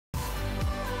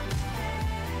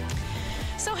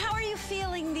So how are you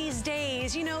feeling these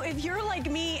days? You know, if you're like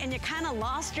me and you kind of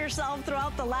lost yourself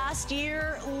throughout the last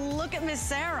year, look at Miss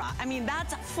Sarah. I mean,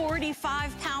 that's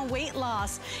 45-pound weight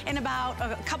loss in about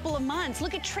a couple of months.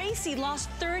 Look at Tracy, lost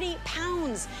 30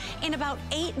 pounds in about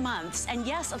 8 months. And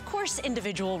yes, of course,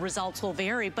 individual results will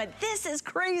vary, but this is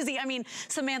crazy. I mean,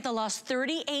 Samantha lost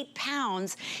 38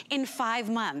 pounds in 5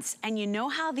 months. And you know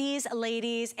how these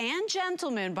ladies and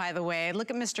gentlemen, by the way, look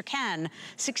at Mr. Ken,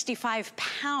 65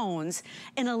 pounds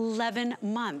in 11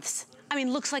 months. I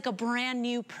mean, looks like a brand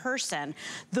new person.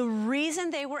 The reason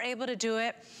they were able to do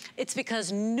it, it's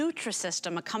because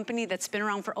Nutrisystem, a company that's been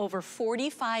around for over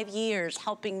 45 years,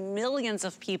 helping millions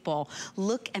of people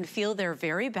look and feel their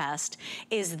very best,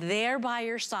 is there by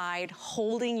your side,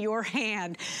 holding your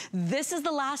hand. This is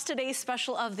the last Today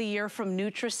Special of the year from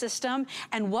Nutrisystem,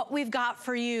 and what we've got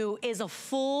for you is a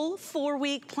full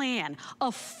 4-week plan, a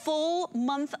full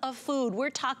month of food.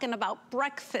 We're talking about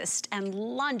breakfast and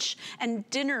lunch and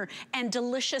dinner and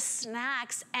delicious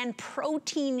snacks and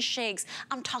protein shakes.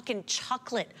 I'm talking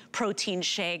chocolate protein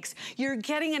shakes. You're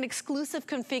getting an exclusive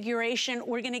configuration.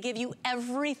 We're gonna give you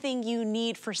everything you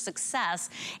need for success,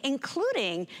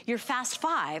 including your Fast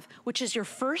 5, which is your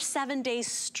first 7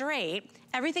 days straight.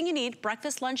 Everything you need,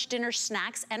 breakfast, lunch, dinner,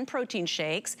 snacks, and protein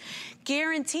shakes,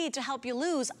 guaranteed to help you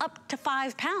lose up to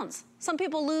 5 pounds. Some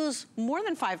people lose more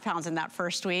than 5 pounds in that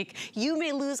first week. You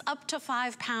may lose up to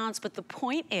 5 pounds, but the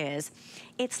point is,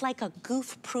 it's like a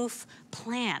goof-proof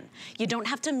plan. You don't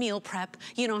have to meal prep.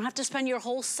 You don't have to spend your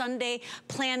whole Sunday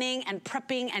planning and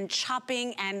prepping and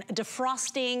chopping and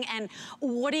defrosting, and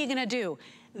what are you gonna do?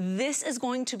 This is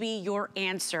going to be your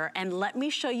answer, and let me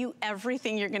show you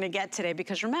everything you're gonna get today,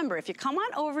 because remember, if you come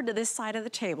on over to this side of the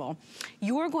table,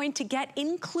 you're going to get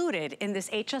included in this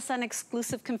HSN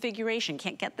exclusive configuration,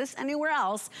 can't get this anywhere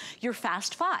else, your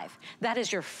Fast 5. That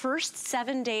is your first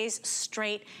 7 days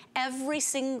straight, every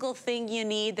single thing you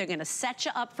need. They're gonna set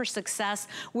you up for success.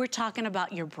 We're talking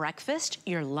about your breakfast,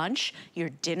 your lunch, your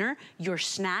dinner, your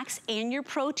snacks, and your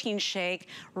protein shake.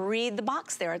 Read the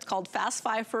box there, it's called Fast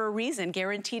 5 for a reason,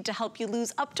 guaranteed to help you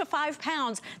lose up to 5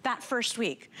 pounds that first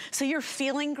week. So you're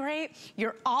feeling great,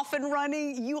 you're off and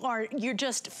running, you're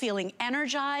just feeling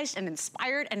energized and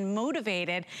inspired and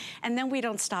motivated, and then we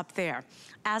don't stop there.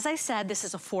 As I said, this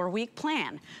is a 4-week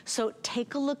plan. So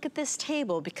take a look at this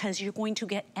table, because you're going to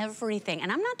get everything.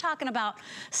 And I'm not talking about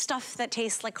stuff that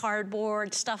tastes like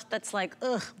cardboard, stuff that's like,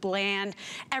 ugh, bland.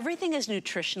 Everything is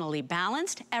nutritionally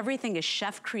balanced. Everything is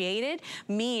chef created,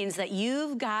 means that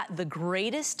you've got the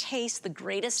greatest taste, the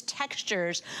greatest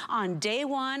textures on day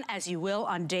 1 as you will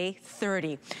on day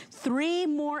 30. 3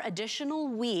 more additional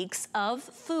weeks of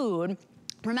food.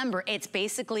 Remember, it's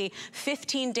basically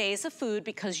 15 days of food,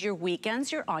 because your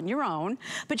weekends, you're on your own,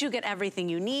 but you get everything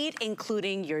you need,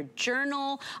 including your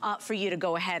journal, for you to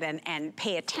go ahead and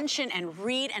pay attention and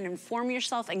read and inform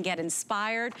yourself and get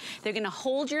inspired. They're gonna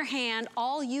hold your hand.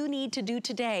 All you need to do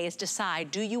today is decide,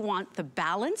 do you want the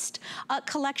balanced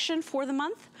collection for the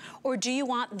month? Or do you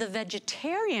want the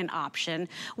vegetarian option,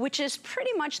 which is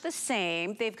pretty much the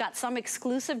same. They've got some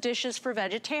exclusive dishes for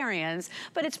vegetarians,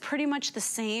 but it's pretty much the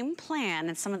same plan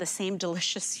and some of the same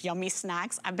delicious, yummy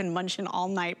snacks. I've been munching all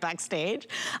night backstage.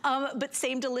 But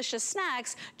same delicious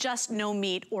snacks, just no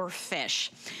meat or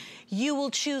fish. You will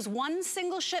choose 1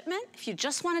 single shipment. If you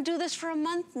just wanna do this for a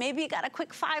month, maybe you got a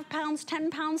quick 5 pounds, 10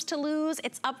 pounds to lose,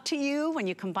 it's up to you. When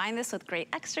you combine this with great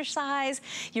exercise,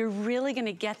 you're really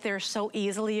gonna get there so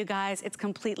easily, you guys. It's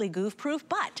completely goof-proof.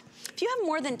 But if you have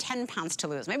more than 10 pounds to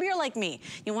lose, maybe you're like me,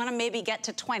 you wanna maybe get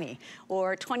to 20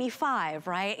 or 25,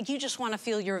 right? You just wanna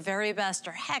feel your very best,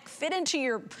 or heck, fit into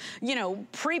your, you know,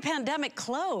 pre-pandemic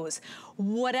clothes.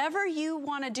 Whatever you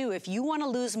wanna do, if you wanna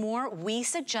lose more, we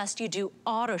suggest you do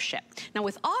AutoShip. Now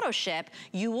with AutoShip,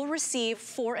 you will receive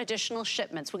 4 additional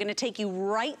shipments. We're gonna take you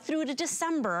right through to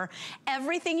December,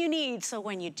 everything you need, so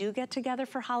when you do get together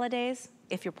for holidays,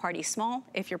 if your party's small,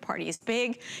 if your party is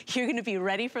big, you're gonna be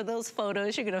ready for those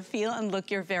photos. You're gonna feel and look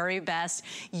your very best.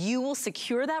 You will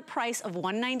secure that price of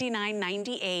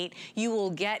 $199.98. You will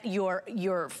get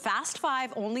your Fast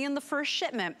 5 only in the first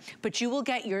shipment, but you will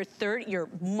get your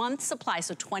month supply,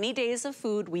 so 20 days of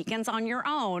food, weekends on your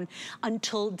own,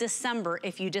 until December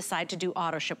if you decide to do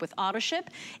AutoShip. With AutoShip,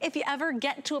 if you ever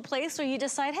get to a place where you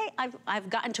decide, hey, I've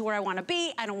gotten to where I wanna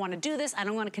be, I don't wanna do this, I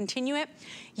don't wanna continue it,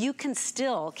 you can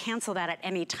still cancel that at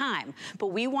any time. But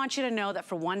we want you to know that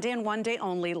for 1 day and 1 day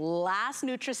only, last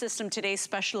Nutrisystem Today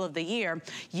Special of the year,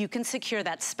 you can secure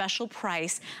that special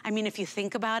price. I mean, if you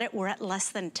think about it, we're at less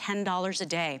than $10 a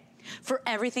day. for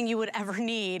everything you would ever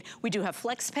need. We do have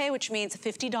FlexPay, which means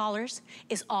 $50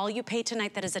 is all you pay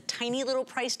tonight. That is a tiny little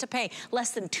price to pay,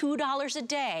 less than $2 a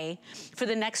day for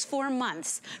the next 4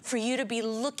 months for you to be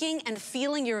looking and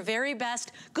feeling your very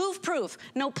best. Goof-proof,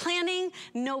 no planning,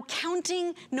 no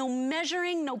counting, no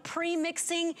measuring, no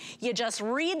pre-mixing. You just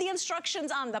read the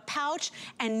instructions on the pouch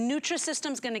and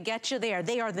Nutrisystem's gonna get you there.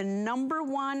 They are the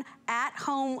 #1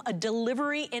 at-home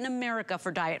delivery in America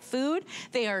for diet food.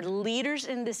 They are leaders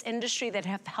in this industry that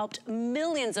have helped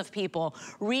millions of people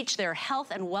reach their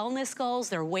health and wellness goals,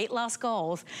 their weight loss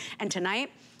goals. And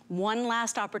tonight, one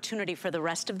last opportunity for the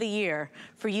rest of the year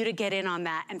for you to get in on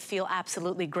that and feel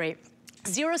absolutely great.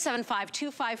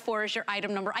 075254 is your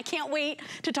item number. I can't wait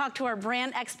to talk to our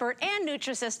brand expert and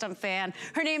Nutrisystem fan.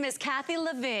 Her name is Kathy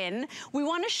Levin. We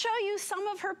want to show you some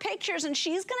of her pictures, and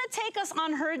she's going to take us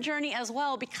on her journey as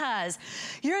well, because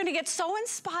you're going to get so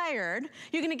inspired.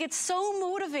 You're going to get so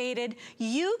motivated.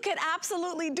 You could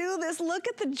absolutely do this. Look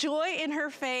at the joy in her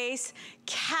face.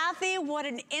 Kathy, what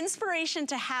an inspiration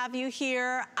to have you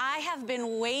here. I have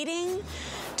been waiting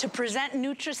to present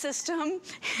Nutrisystem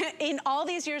in all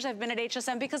these years I've been at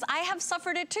HSM, because I have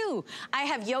suffered it too. I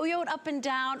have yo-yoed up and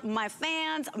down. My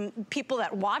fans, people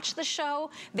that watch the show,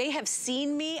 they have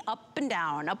seen me up and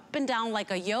down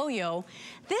like a yo-yo.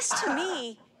 This to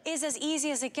me is as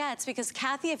easy as it gets, because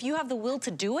Kathy, if you have the will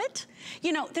to do it,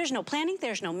 you know, there's no planning,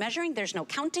 there's no measuring, there's no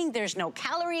counting, there's no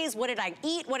calories. What did I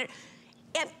eat?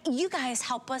 You guys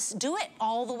help us do it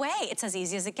all the way. It's as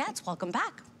easy as it gets. Welcome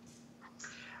back.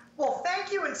 Well,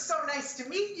 thank you. It's so nice to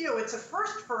meet you. It's a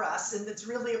first for us, and it's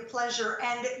really a pleasure.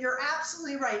 And you're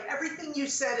absolutely right. Everything you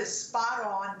said is spot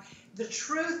on. The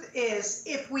truth is,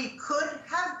 if we could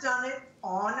have done it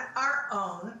on our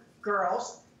own,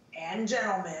 girls and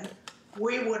gentlemen,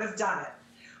 we would have done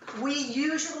it. We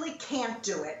usually can't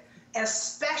do it,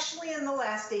 especially in the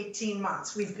last 18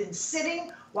 months. We've been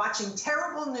sitting, watching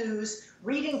terrible news,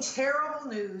 reading terrible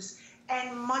news,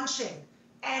 and munching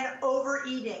and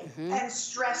overeating and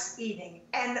stress eating.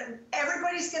 And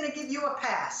everybody's going to give you a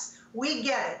pass. We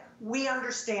get it. We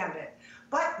understand it.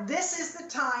 But this is the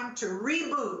time to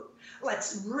reboot.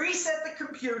 Let's reset the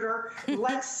computer.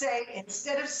 Let's say,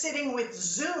 instead of sitting with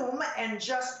Zoom and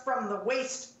just from the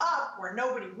waist up where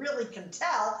nobody really can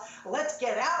tell, let's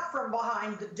get out from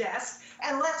behind the desk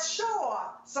and let's show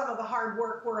off some of the hard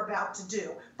work we're about to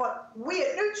do. But we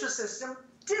at Nutrisystem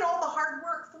did all the hard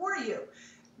work for you.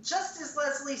 Just as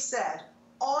Leslie said,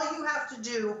 all you have to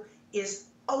do is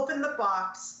open the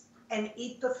box and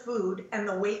eat the food, and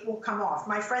the weight will come off.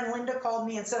 My friend Linda called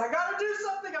me and said, I gotta do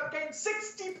something. I've gained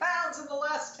 60 pounds in the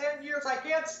last 10 years. I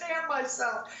can't stand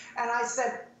myself. And I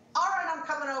said, all right, I'm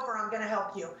coming over. I'm gonna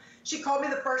help you. She called me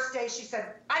the first day. She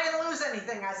said, I didn't lose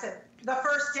anything. I said, the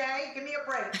first day, give me a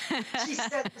break. She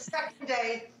said, the second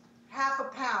day, half a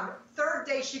pound. Third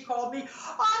day, she called me,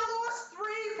 I lost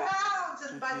 3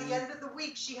 pounds. And by the end of the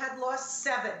week, she had lost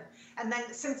 7. And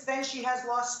then since then, she has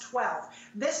lost 12.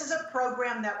 This is a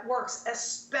program that works,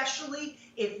 especially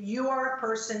if you are a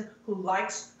person who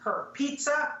likes her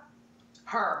pizza,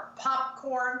 her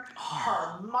popcorn,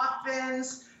 her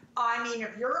muffins. I mean,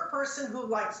 if you're a person who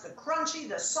likes the crunchy,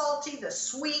 the salty, the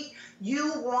sweet,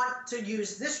 you want to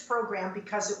use this program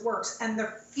because it works. And the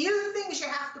few things you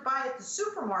have to buy at the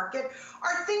supermarket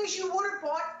are things you would have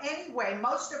bought anyway.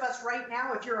 Most of us right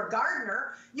now, if you're a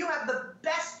gardener, you have the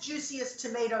best, juiciest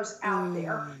tomatoes out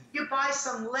there. You buy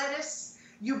some lettuce,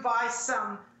 you buy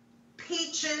some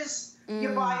peaches, you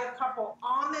buy a couple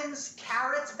almonds,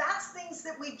 carrots. That's things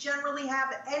that we generally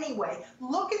have anyway.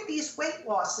 Look at these weight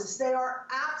losses. They are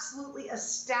absolutely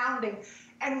astounding,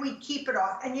 and we keep it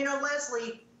off. And you know,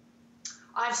 Leslie,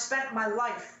 I've spent my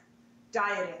life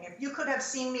dieting. If you could have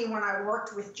seen me when I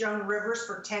worked with Joan Rivers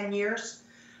for 10 years,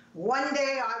 one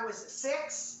day I was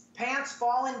 6, pants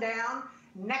falling down.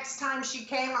 Next time she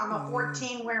came, I'm a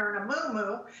 14 wearing a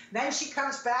muumuu. Then she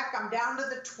comes back, I'm down to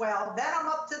the 12. Then I'm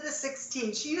up to the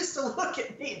 16. She used to look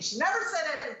at me and she never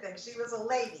said anything. She was a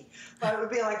lady. But it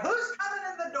would be like, who's coming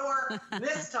in the door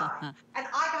this time? And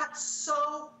I got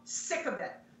so sick of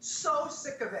it. So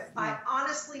sick of it. I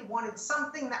honestly wanted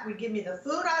something that would give me the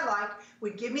food I like,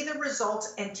 would give me the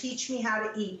results, and teach me how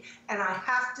to eat. And I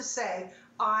have to say,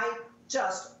 I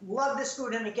just love this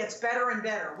food, and it gets better and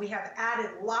better. We have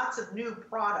added lots of new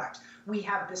product. We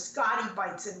have Biscotti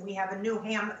Bites, and we have a new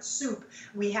ham soup.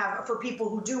 We have, for people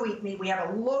who do eat meat, we have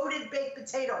a loaded baked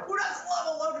potato. Who doesn't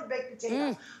love a loaded baked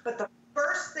potato? But the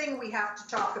first thing we have to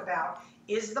talk about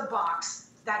is the box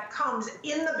that comes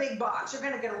in the big box. You're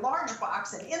going to get a large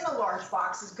box, and in the large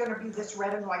box is going to be this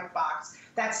red and white box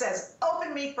that says,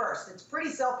 open me first. It's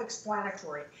pretty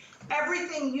self-explanatory.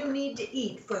 Everything you need to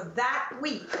eat for that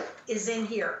week is in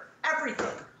here.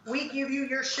 everything. We give you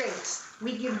your shakes.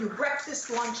 We give you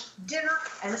breakfast, lunch, dinner,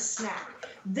 and a snack.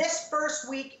 This first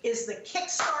week is the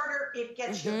Kickstarter. It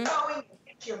gets you going, it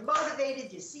gets you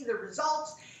motivated, you see the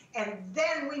results, and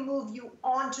then we move you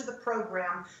onto the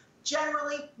program,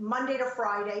 generally Monday to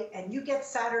Friday, and you get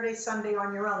Saturday, Sunday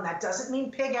on your own. That doesn't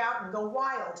mean pig out and go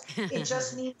wild. It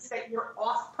just means that you're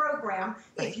off program.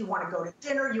 If you want to go to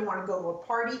dinner, you want to go to a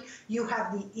party, you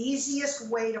have the easiest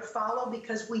way to follow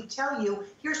because we tell you,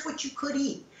 here's what you could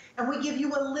eat. And we give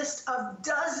you a list of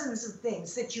dozens of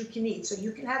things that you can eat. So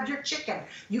you can have your chicken,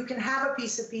 you can have a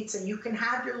piece of pizza, you can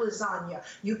have your lasagna,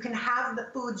 you can have the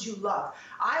foods you love.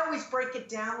 I always break it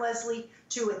down, Leslie,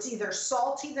 to it's either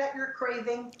salty that you're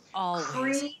craving,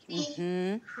 creamy,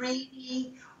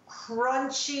 creamy,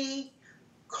 crunchy,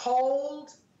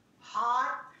 cold,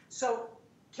 hot. So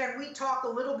can we talk a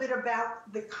little bit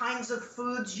about the kinds of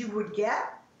foods you would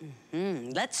get?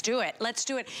 Let's do it. Let's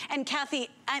do it. And Kathy,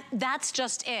 that's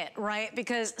just it, right?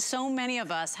 Because so many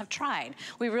of us have tried.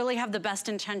 We really have the best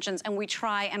intentions, and we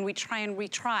try and we try and we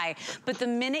try. But the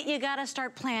minute you got to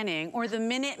start planning, or the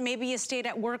minute maybe you stayed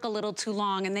at work a little too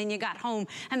long and then you got home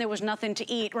and there was nothing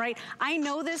to eat, right? I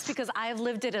know this because I've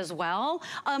lived it as well.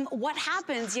 What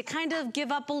happens? You kind of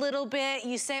give up a little bit.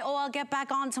 You say, oh, I'll get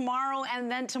back on tomorrow,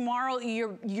 and then tomorrow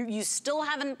you still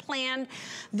haven't planned.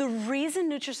 The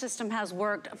reason Nutrisystem has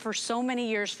worked for so many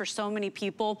years for so many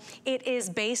people, it is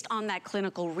based on that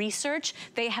clinical research.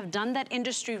 They have done that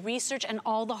industry research and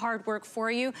all the hard work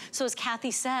for you. So as Kathy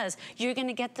says, you're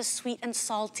gonna get the sweet and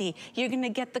salty, you're gonna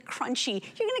get the crunchy,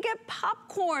 you're gonna get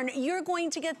popcorn, you're going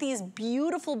to get these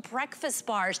beautiful breakfast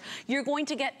bars, you're going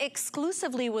to get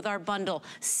exclusively with our bundle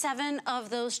 7 of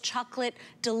those chocolate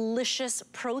delicious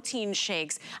protein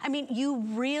shakes. I mean, you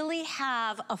really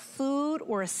have a food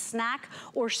or a snack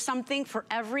or something for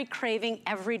every craving,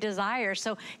 every desire.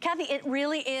 So Kathy, it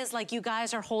really is like you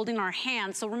guys are holding our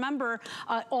hands. So remember,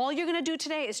 all you're gonna do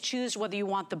today is choose whether you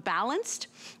want the balanced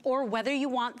or whether you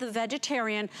want the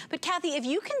vegetarian. But Kathy, if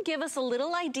you can give us a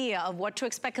little idea of what to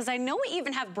expect, because I know we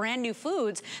even have brand new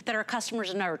foods that our customers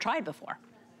have never tried before.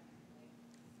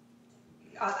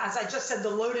 As I just said, the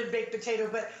loaded baked potato,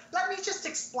 but let me just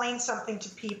explain something to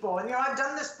people. And you know, I've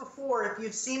done this before. If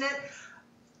you've seen it,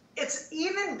 it's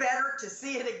even better to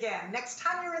see it again. Next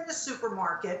time you're in the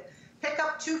supermarket, pick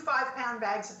up 2 5-pound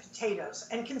bags of potatoes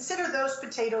and consider those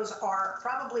potatoes are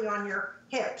probably on your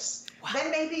hips. Wow.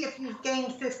 Then maybe if you've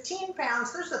gained 15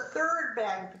 pounds, there's a 3rd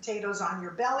bag of potatoes on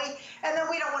your belly. And then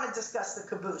we don't want to discuss the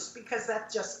caboose because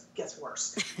that just gets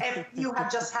worse. If you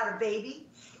have just had a baby,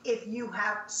 if you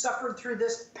have suffered through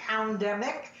this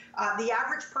pandemic, the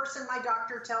average person, my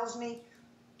doctor tells me,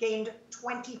 gained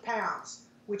 20 pounds.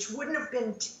 Which wouldn't have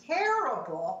been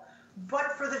terrible,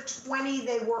 but for the 20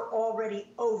 they were already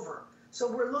over. So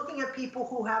we're looking at people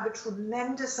who have a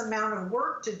tremendous amount of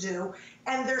work to do,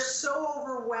 and they're so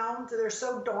overwhelmed, they're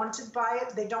so daunted by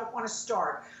it, they don't want to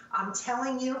start. I'm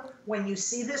telling you, when you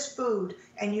see this food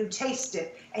and you taste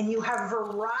it and you have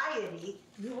variety,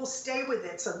 you will stay with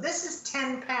it. So this is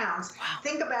 10 pounds. Wow.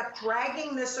 Think about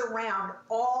dragging this around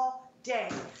all day.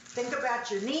 Think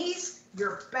about your knees,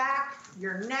 your back,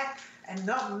 your neck, and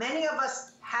many of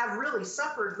us have really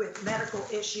suffered with medical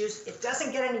issues. It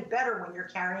doesn't get any better when you're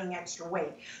carrying extra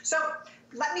weight. So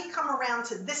let me come around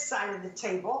to this side of the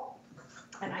table.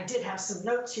 And I did have some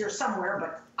notes here somewhere,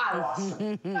 but I lost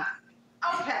them.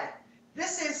 Okay,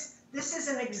 this is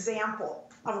an example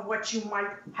of what you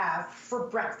might have for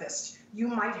breakfast. You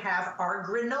might have our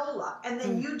granola, and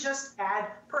then you just add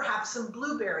perhaps some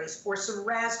blueberries or some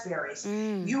raspberries.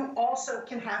 You also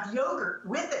can have yogurt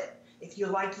with it. If you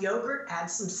like yogurt, add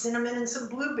some cinnamon and some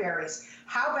blueberries.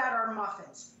 How about our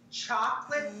muffins?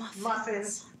 Chocolate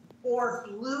muffins or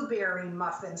blueberry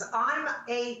muffins. I'm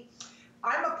a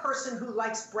person who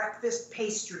likes breakfast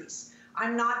pastries.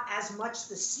 I'm not as much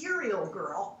the cereal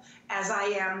girl as I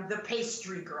am the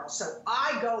pastry girl. So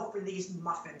I go for these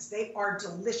muffins. They are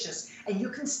delicious, and you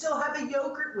can still have a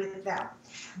yogurt with them.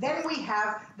 Then we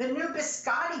have the new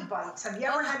Biscotti Bites. Have you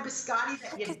ever had biscotti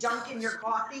that you dunk in your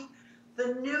coffee?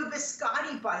 The new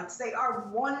Biscotti Bites, they are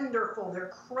wonderful.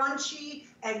 They're crunchy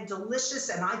and delicious,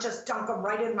 and I just dunk them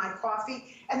right in my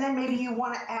coffee. And then maybe you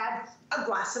want to add a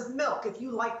glass of milk. If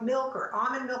you like milk or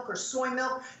almond milk or soy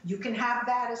milk, you can have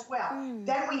that as well.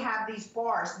 Then we have these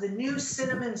bars, the new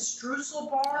Cinnamon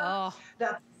Strudel Bar,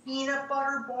 the Peanut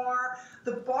Butter Bar.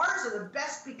 The bars are the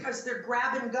best because they're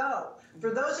grab and go.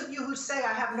 For those of you who say,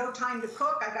 I have no time to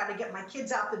cook, I got to get my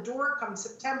kids out the door come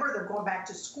September, they're going back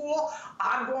to school,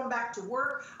 I'm going back to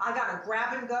work, I got to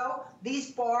grab and go.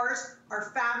 These bars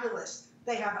are fabulous.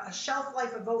 They have a shelf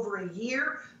life of over a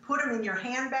year. Put them in your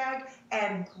handbag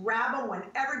and grab them when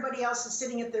everybody else is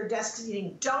sitting at their desk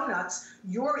eating donuts.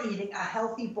 You're eating a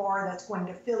healthy bar that's going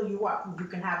to fill you up. You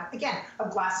can have, again, a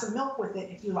glass of milk with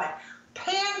it if you like.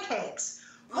 Pancakes.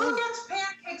 Who gets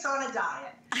pancakes on a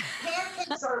diet?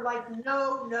 Pancakes are like,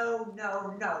 no, no,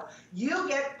 no, no. You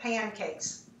get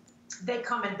pancakes. They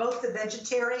come in both the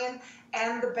vegetarian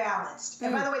and the balanced.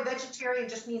 And by the way, vegetarian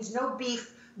just means no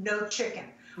beef, no chicken.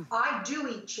 I do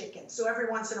eat chicken, so every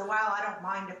once in a while I don't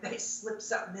mind if they slip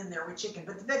something in there with chicken.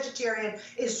 But the vegetarian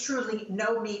is truly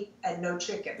no meat and no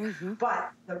chicken.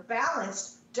 But the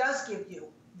balanced does give you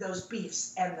those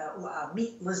beefs and the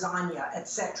meat lasagna,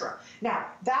 etc. Now,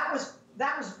 that was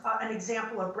an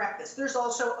example of breakfast. There's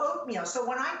also oatmeal. So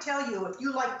when I tell you, if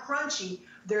you like crunchy,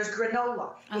 there's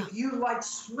granola. If you like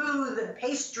smooth and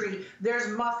pastry, there's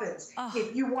muffins.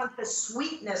 If you want the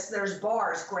sweetness, there's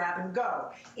bars, grab and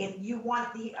go. If you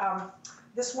want the,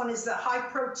 this one is the high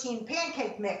protein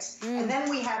pancake mix. And then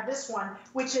we have this one,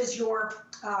 which is your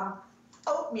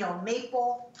oatmeal,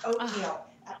 maple oatmeal.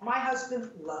 My husband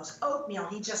loves oatmeal.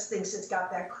 He just thinks it's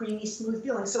got that creamy, smooth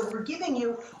feeling. So we're giving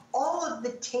you all of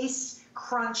the taste,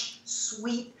 crunch,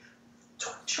 sweet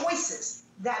choices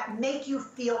that make you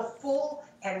feel full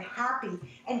and happy.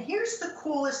 And here's the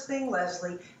coolest thing,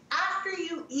 Leslie. After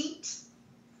you eat,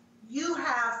 you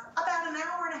have about an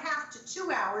hour and a half to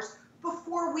 2 hours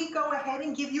before we go ahead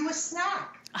and give you a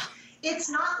snack. It's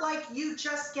not like you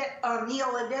just get a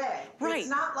meal a day. It's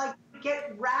not like you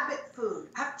get rabbit food.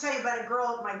 I have to tell you about a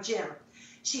girl at my gym.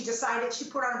 She decided, she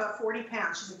put on about 40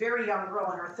 pounds. She's a very young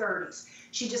girl in her 30s.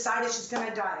 She decided she's going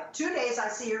to diet. 2 days, I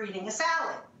see her eating a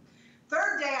salad.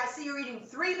 Third day, I see her eating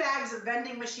 3 bags of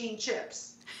vending machine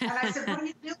chips. And I said, what are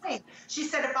you doing? She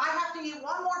said, if I have to eat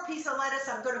one more piece of lettuce,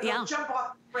 I'm going to go jump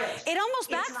off the fridge. It almost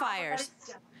backfires.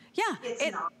 Yeah.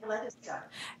 It's not lettuce stuff.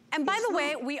 And by the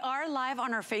way, we are live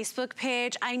on our Facebook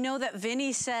page. I know that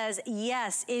Vinny says,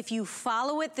 yes, if you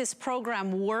follow it, this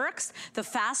program works. The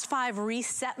Fast 5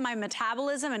 reset my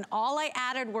metabolism, and all I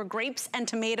added were grapes and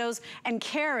tomatoes and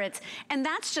carrots. And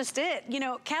that's just it. You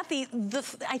know, Kathy,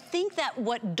 I think that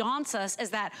what daunts us is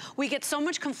that we get so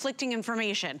much conflicting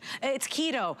information. It's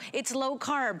keto, it's low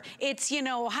carb, it's, you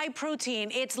know, high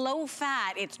protein, it's low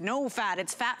fat, it's no fat,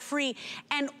 it's fat free.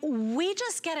 And we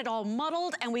just get it all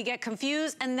muddled and we get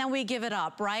confused, and then we give it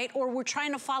up, right? Or we're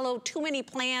trying to follow too many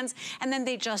plans and then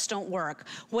they just don't work.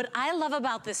 What I love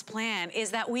about this plan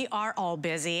is that we are all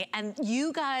busy and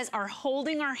you guys are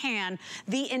holding our hand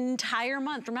the entire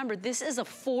month. Remember, this is a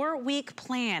 4-week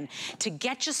plan to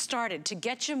get you started, to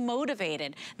get you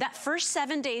motivated. That first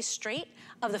 7 days straight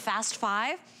of the Fast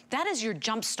 5, that is your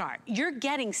jump start. You're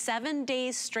getting 7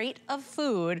 days straight of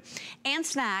food and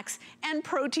snacks and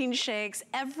protein shakes,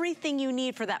 everything you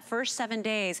need for that first 7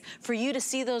 days for you to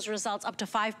see those results up to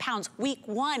 5 pounds week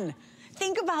 1.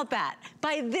 Think about that.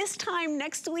 By this time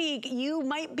next week, you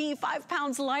might be 5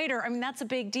 pounds lighter. I mean, that's a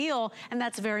big deal, and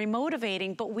that's very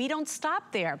motivating, but we don't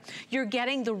stop there. You're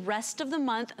getting the rest of the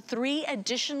month 3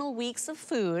 additional weeks of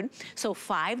food, so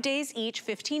 5 days each,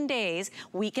 15 days,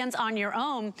 weekends on your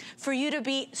own, for you to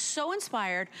be so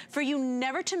inspired, for you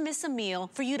never to miss a meal,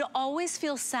 for you to always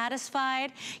feel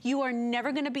satisfied. You are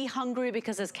never gonna be hungry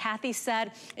because, as Kathy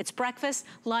said, it's breakfast,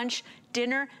 lunch,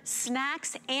 dinner,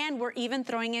 snacks, and we're even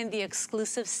throwing in the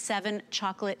exclusive 7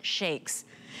 chocolate shakes.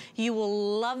 You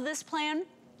will love this plan.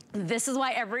 This is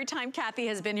why every time Kathy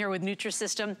has been here with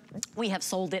Nutrisystem, we have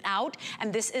sold it out,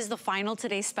 and this is the final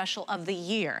Today Special of the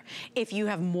year. If you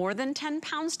have more than 10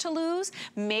 pounds to lose,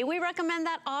 may we recommend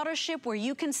that AutoShip where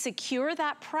you can secure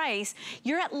that price.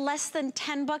 You're at less than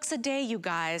 10 bucks a day, you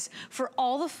guys, for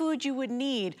all the food you would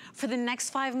need for the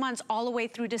next 5 months all the way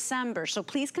through December. So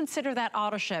please consider that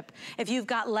AutoShip if you've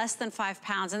got less than 5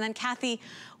 pounds. And then Kathy,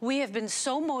 we have been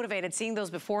so motivated seeing those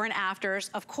before and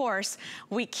afters. Of course,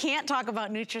 we can't talk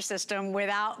about Nutrisystem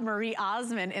without Marie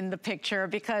Osmond in the picture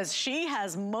because she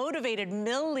has motivated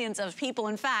millions of people.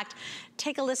 In fact,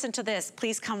 take a listen to this.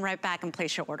 Please come right back and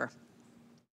place your order.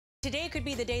 Today could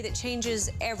be the day that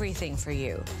changes everything for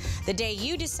you. The day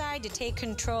you decide to take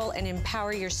control and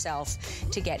empower yourself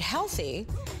to get healthy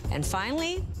and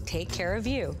finally take care of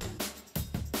you.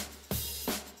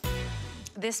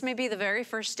 This may be the very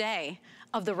first day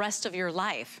of the rest of your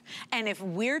life. And if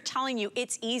we're telling you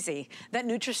it's easy, that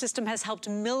Nutrisystem has helped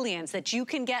millions, that you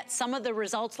can get some of the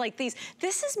results like these.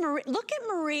 This is Marie, look at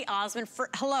Marie Osmond,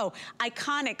 hello,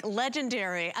 iconic,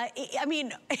 legendary. I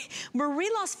mean,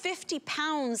 Marie lost 50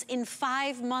 pounds in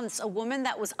 5 months, a woman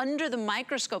that was under the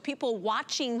microscope, people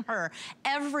watching her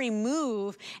every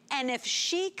move. And if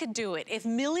she could do it, if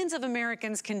millions of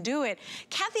Americans can do it,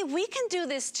 Kathy, we can do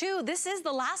this too. This is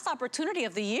the last opportunity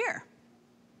of the year.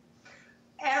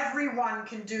 Everyone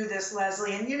can do this,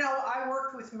 Leslie. And you know, I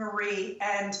worked with Marie,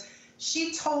 and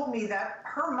she told me that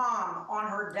her mom on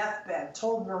her deathbed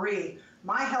told Marie,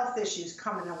 my health issues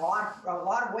come in a lot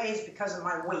of ways because of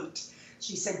my weight.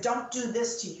 She said, don't do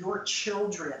this to your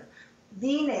children.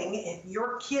 Meaning, if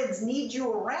your kids need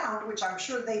you around, which I'm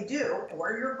sure they do,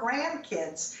 or your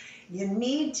grandkids, you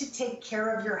need to take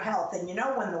care of your health. And you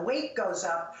know, when the weight goes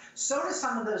up, so do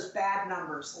some of those bad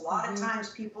numbers. A lot of times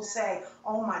people say,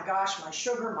 oh my gosh, my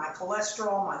sugar, my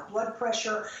cholesterol, my blood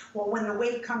pressure. Well, when the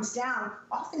weight comes down,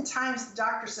 oftentimes the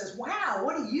doctor says, wow,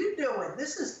 what are you doing?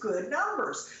 This is good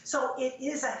numbers. So it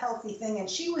is a healthy thing. And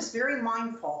she was very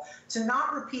mindful to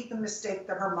not repeat the mistake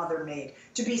that her mother made,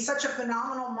 to be such a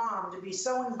phenomenal mom, to be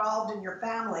so involved in your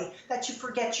family that you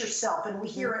forget yourself. And we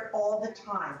hear it all the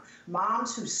time.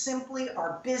 Moms who simply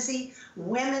are busy,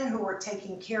 women who are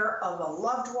taking care of a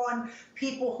loved one,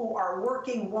 people who are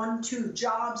working 1-2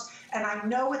 jobs. And I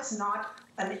know it's not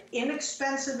an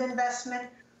inexpensive investment,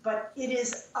 but it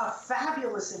is a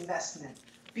fabulous investment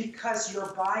because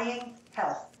you're buying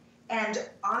health. And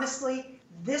honestly,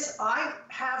 I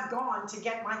have gone to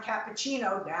get my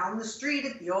cappuccino down the street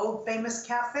at the old famous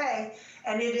cafe,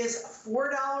 and it is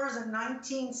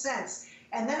 $4.19.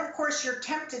 And then, of course, you're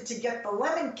tempted to get the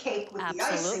lemon cake with the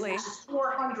icing, which is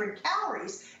 400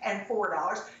 calories and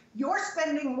 $4. You're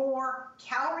spending more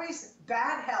calories,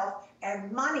 bad health,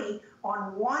 and money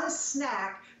on one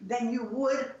snack than you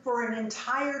would for an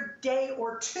entire day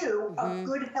or two of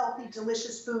good, healthy,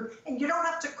 delicious food. And you don't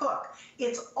have to cook.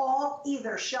 It's all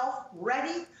either shelf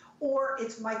ready or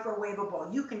it's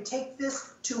microwavable. You can take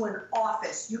this to an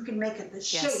office. You can make it the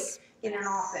shake in an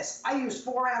office. I use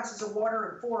 4 ounces of water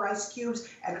and 4 ice cubes,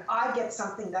 and I get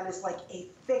something that is like a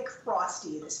thick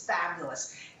Frosty. It is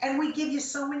fabulous. And we give you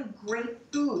so many great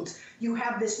foods. You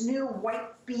have this new white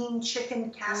bean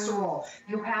chicken casserole.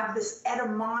 You have this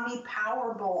edamame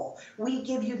power bowl. We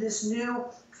give you this new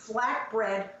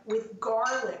flatbread with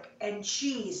garlic and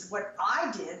cheese. What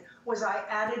I did was I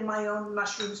added my own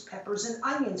mushrooms, peppers, and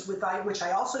onions, which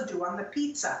I also do on the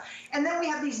pizza. And then we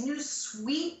have these new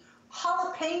sweet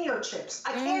jalapeno chips.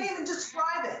 I can't even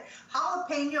describe it.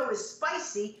 Jalapeno is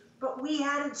spicy, but we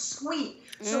added sweet.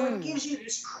 So it gives you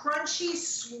this crunchy,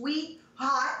 sweet,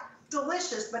 hot,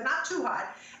 delicious, but not too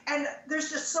hot. And there's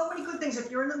just so many good things. If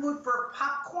you're in the mood for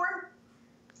popcorn,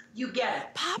 you get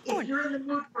it. Popcorn. If you're in the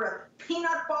mood for a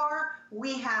peanut bar,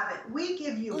 we have it. We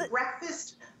give you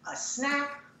breakfast, a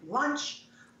snack, lunch,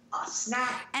 a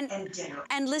snack, and dinner.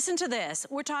 And listen to this.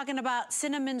 We're talking about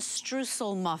cinnamon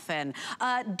streusel muffin,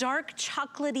 dark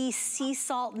chocolatey sea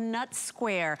salt nut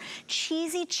square,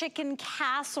 cheesy chicken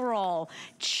casserole,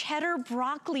 cheddar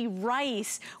broccoli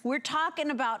rice. We're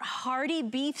talking about hearty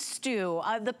beef stew,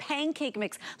 the pancake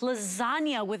mix,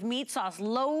 lasagna with meat sauce,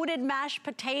 loaded mashed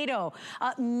potato,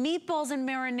 meatballs and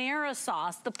marinara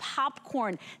sauce, the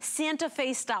popcorn, Santa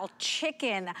Fe style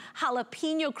chicken,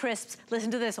 jalapeno crisps.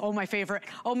 Listen to this. Oh, my favorite.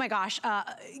 Oh my gosh,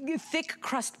 thick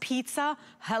crust pizza,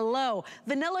 hello.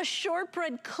 Vanilla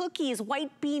shortbread cookies, white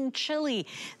bean chili.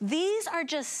 These are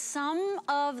just some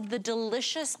of the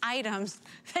delicious items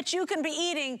that you can be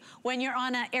eating when you're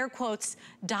on an air quotes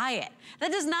diet.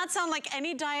 That does not sound like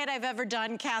any diet I've ever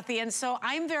done, Kathy, and so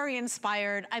I'm very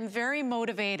inspired, I'm very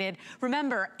motivated.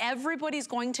 Remember, everybody's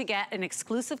going to get an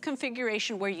exclusive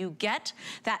configuration where you get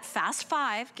that Fast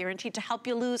 5, guaranteed to help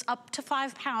you lose up to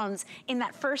 5 pounds in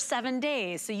that first 7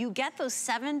 days. So you get those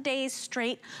 7 days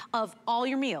straight of all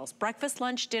your meals, breakfast,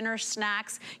 lunch, dinner,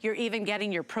 snacks. You're even getting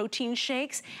your protein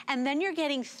shakes. And then you're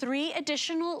getting 3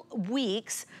 additional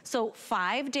weeks, so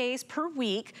 5 days per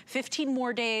week, 15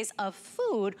 more days of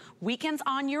food, weekends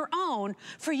on your own,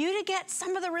 for you to get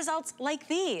some of the results like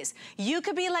these. You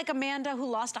could be like Amanda, who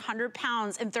lost 100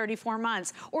 pounds in 34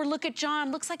 months. Or look at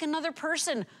John, looks like another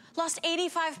person, lost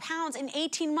 85 pounds in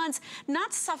 18 months,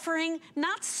 not suffering,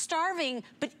 not starving,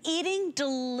 but eating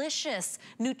delicious,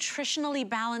 nutritionally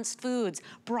balanced foods.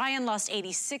 Brian lost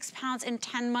 86 pounds in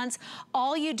 10 months.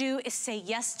 All you do is say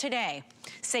yes today.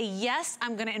 Say, yes,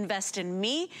 I'm gonna invest in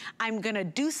me. I'm gonna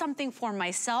do something for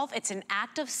myself. It's an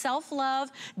act of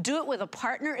self-love. Do it with a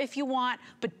partner if you want,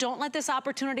 but don't let this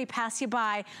opportunity pass you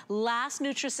by. Last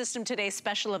Nutrisystem Today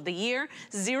special of the year,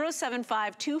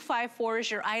 075254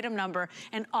 is your item number,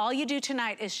 and all you do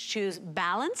tonight is choose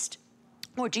balanced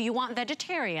Or do you want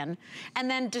vegetarian?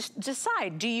 And then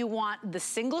decide, do you want the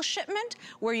single shipment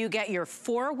where you get your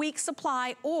 4-week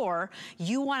supply, or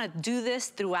you want to do this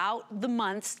throughout the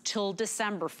months till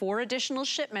December? 4 additional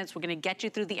shipments. We're going to get you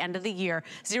through the end of the year.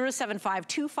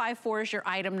 075254 is your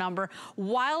item number.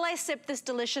 While I sip this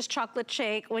delicious chocolate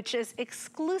shake, which is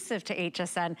exclusive to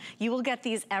HSN, you will get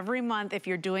these every month if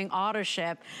you're doing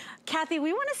AutoShip. Kathy,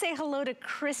 we want to say hello to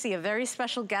Chrissy, a very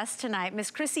special guest tonight.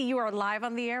 Miss Chrissy, you are live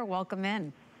on the air. Welcome in.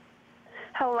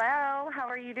 Hello, how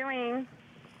are you doing?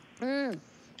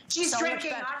 She's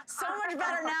drinking. So much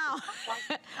better now.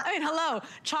 I mean, hello,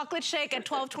 chocolate shake at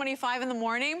 12:25 in the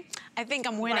morning. I think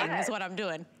I'm winning is what I'm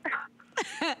doing.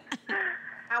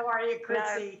 How are you,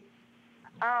 Chrissy?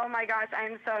 Oh my gosh,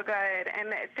 I'm so good.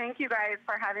 And thank you guys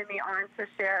for having me on to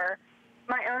share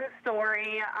my own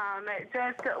story.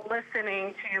 Just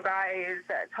listening to you guys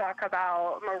talk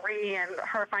about Marie and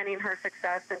her finding her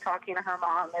success and talking to her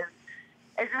mom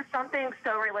is just something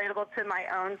so relatable to my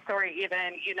own story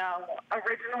even. You know,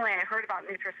 originally I heard about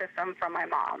Nutrisystem from my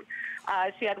mom.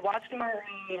 She had watched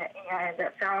Marie and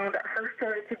found her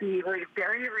story to be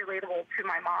very relatable to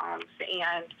my mom's.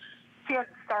 And she had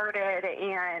started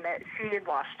and she had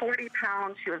lost 40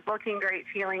 pounds. She was looking great,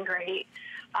 feeling great.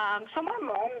 So my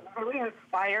mom really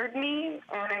inspired me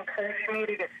and encouraged me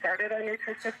to get started on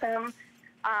Nutrisystem.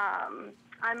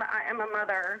 I'm a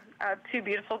mother of 2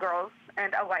 beautiful girls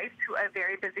and a wife to a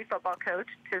very busy football coach.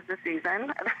 'Tis the season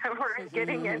that we're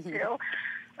getting into.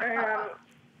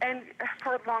 And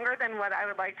for longer than what I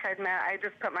would like to admit, I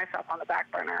just put myself on the back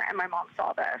burner, and my mom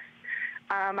saw this.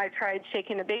 I tried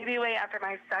shaking the baby weight after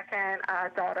my second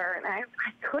daughter, and I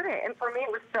couldn't. And for me,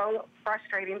 it was so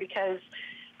frustrating because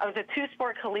I was a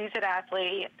 2-sport collegiate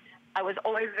athlete. I was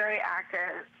always very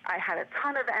active. I had a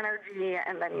ton of energy,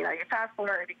 and then, you know, you fast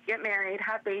forward, you get married,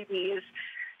 have babies,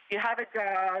 you have a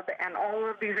job, and all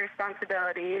of these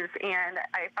responsibilities, and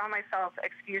I found myself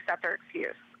excuse after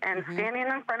excuse. And standing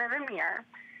in front of the mirror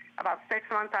about 6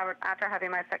 months after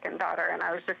having my second daughter, and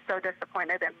I was just so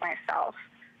disappointed in myself.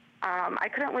 I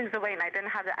couldn't lose the weight, and I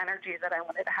didn't have the energy that I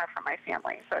wanted to have for my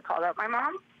family. So I called up my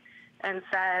mom and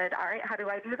said, all right, how do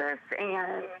I do this?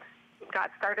 And got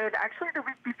started actually the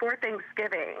week before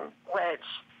Thanksgiving, which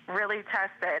really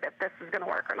tested if this is going to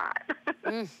work or not.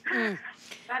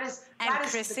 That is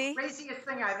Chrissy? the craziest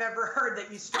thing I've ever heard,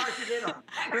 that you started it on.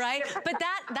 Right? But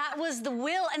that was the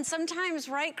will. And sometimes,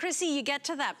 right, Chrissy, you get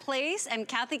to that place, and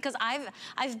Kathy, because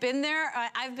I've been there.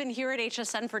 I've been here at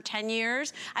HSN for 10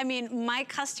 years. I mean, my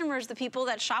customers, the people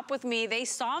that shop with me, they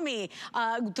saw me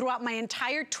throughout my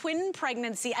entire twin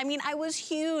pregnancy. I mean, I was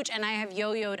huge, and I have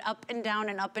yo-yoed up and down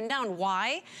and up and down.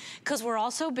 Why? Because we're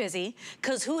all so busy.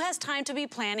 Because who has time to be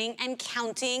planning and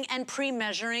counting and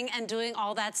pre-measuring and doing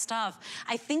all that stuff?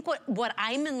 I think what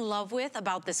I'm in love with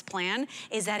about this plan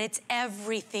is that it's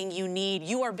everything you need.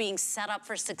 You are being set up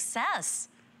for success.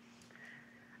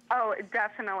 Oh,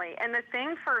 definitely. And the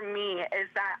thing for me is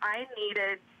that I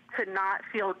needed to not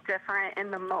feel different in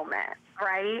the moment,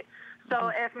 right?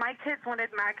 So if my kids wanted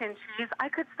mac and cheese, I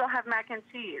could still have mac and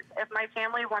cheese. If my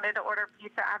family wanted to order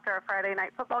pizza after a Friday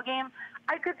night football game,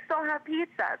 I could still have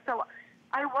pizza. So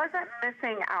I wasn't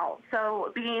missing out.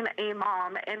 So being a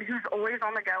mom and who's always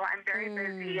on the go, I'm very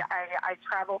busy. I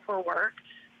travel for work.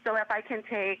 So if I can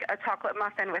take a chocolate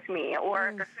muffin with me,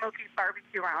 or the smoky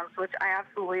barbecue rounds, which I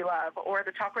absolutely love, or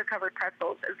the chocolate-covered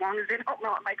pretzels, as long as they don't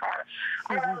melt in my car.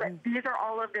 These are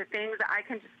all of the things that I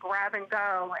can just grab and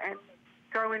go and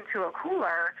throw into a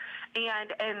cooler,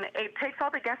 and it takes all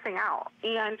the guessing out.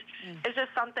 And it's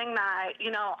just something that,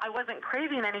 you know, I wasn't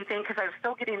craving anything because I was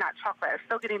still getting that chocolate. I was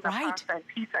still getting the pasta and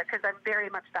pizza because I'm very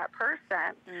much that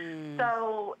person.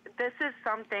 So this is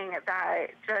something that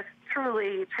just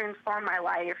truly transformed my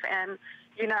life. And,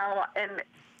 you know, and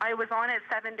I was on it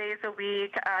 7 days a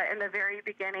week in the very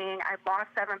beginning. I lost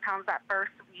 7 pounds that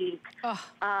first week. And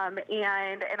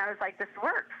I was like, this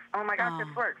works. Oh my gosh,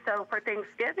 this works. So for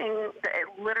Thanksgiving,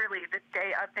 literally the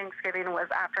day of Thanksgiving was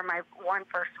after my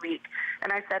first week.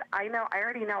 And I said, I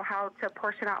already know how to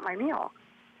portion out my meal.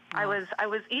 I was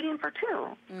eating for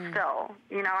 2 still,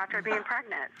 you know, after being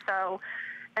pregnant. So,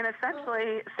 and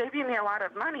essentially saving me a lot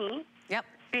of money.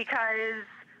 Because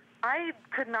I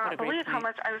could not believe how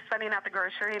much I was spending at the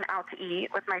grocery and out to eat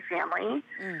with my family.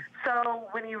 So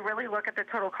when you really look at the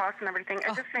total cost and everything, it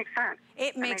just makes sense.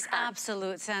 It makes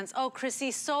absolute sense. Oh,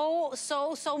 Chrissy, so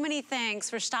many thanks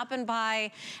for stopping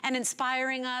by and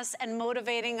inspiring us and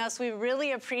motivating us. We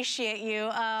really appreciate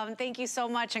you. Thank you so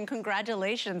much, and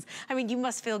congratulations. I mean, you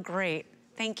must feel great.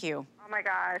 Thank you. Oh my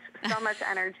gosh, so much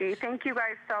energy. Thank you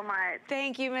guys so much.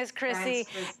 Thank you, Miss Chrissy.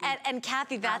 And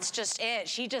Kathy, that's just it.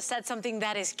 She just said something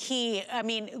that is key. I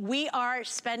mean, we are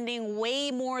spending way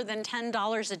more than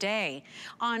 $10 a day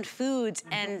on foods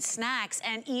and snacks,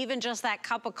 and even just that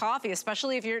cup of coffee,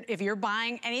 especially if you're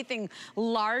buying anything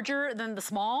larger than the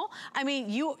small. I mean,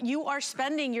 you are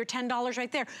spending your $10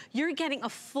 right there. You're getting a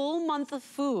full month of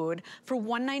food for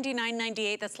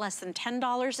 $199.98. That's less than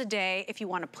 $10 a day. If you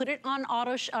want to put it on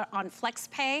on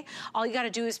FlexPay, all you got to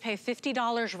do is pay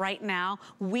 $50 right now.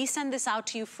 We send this out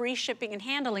to you, free shipping and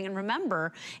handling. And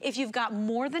remember, if you've got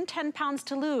more than 10 pounds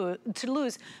to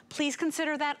lose, please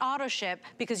consider that AutoShip,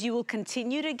 because you will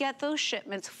continue to get those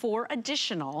shipments for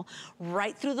additional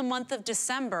right through the month of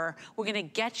December. We're going to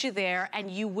get you there, and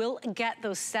you will get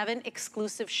those 7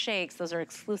 exclusive shakes. Those are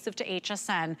exclusive to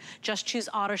HSN. Just choose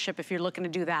AutoShip if you're looking to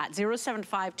do that.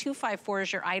 075254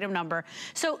 is your item number.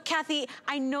 So, Kathy,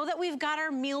 I know that we've got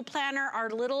our meal planner, our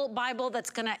little Bible that's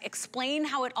gonna explain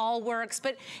how it all works,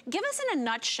 but give us in a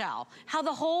nutshell how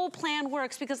the whole plan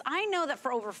works, because I know that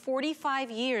for over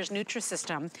 45 years,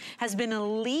 Nutrisystem has been a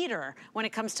leader when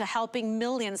it comes to helping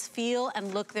millions feel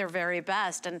and look their very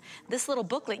best. And this little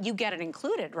booklet, you get it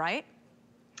included, right?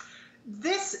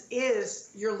 This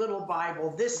is your little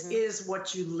Bible. This is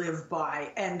what you live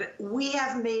by. And we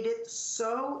have made it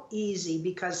so easy,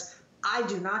 because I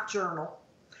do not journal.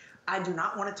 I do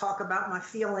not want to talk about my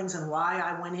feelings and why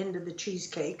I went into the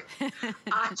cheesecake.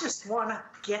 I just want to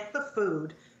get the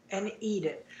food and eat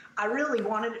it. I really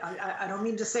wanted, I don't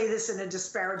mean to say this in a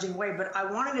disparaging way, but I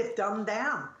wanted it dumbed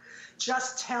down.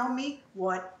 Just tell me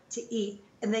what to eat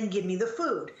and then give me the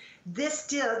food. This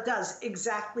does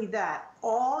exactly that.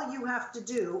 All you have to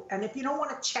do, and if you don't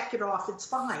want to check it off, it's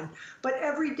fine, but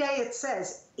every day it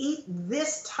says, eat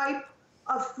this type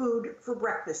of food for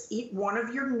breakfast. Eat one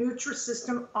of your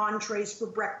Nutrisystem entrees for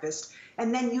breakfast,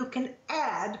 and then you can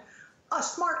add a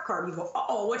smart card. You go,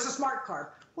 oh, what's a smart card?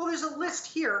 Well, there's a list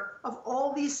here of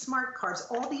all these smart cards,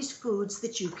 all these foods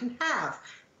that you can have.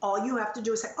 All you have to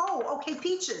do is say, oh, okay,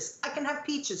 peaches. I can have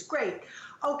peaches. Great.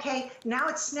 Okay, now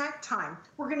it's snack time.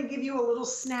 We're going to give you a little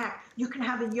snack. You can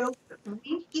have a yogurt.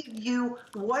 We give you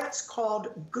what's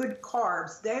called good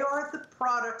carbs. They are the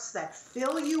products that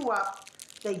fill you up.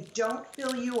 They don't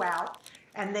fill you out,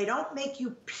 and they don't make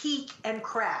you peak and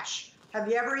crash. Have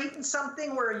you ever eaten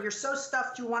something where you're so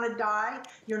stuffed you want to die?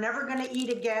 You're never going to eat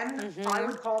again? I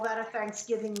would call that a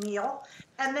Thanksgiving meal.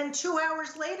 And then 2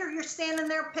 hours later, you're standing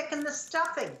there picking the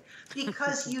stuffing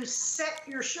because you set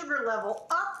your sugar level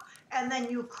up and then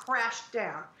you crash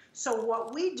down. So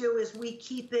what we do is we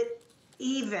keep it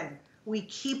even. We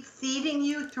keep feeding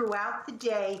you throughout the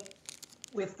day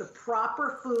with the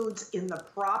proper foods in the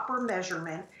proper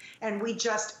measurement, and we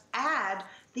just add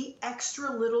the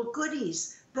extra little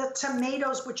goodies. The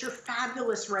tomatoes, which are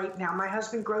fabulous right now. My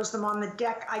husband grows them on the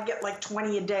deck. I get like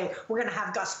 20 a day. We're gonna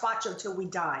have gazpacho till we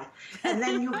die. And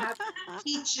then you have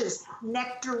peaches,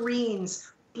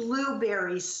 nectarines,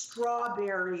 blueberries,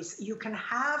 strawberries. You can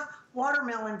have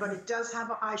watermelon, but it does have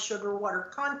a high sugar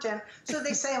water content. So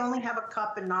they say only have a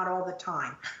cup and not all the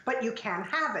time, but you can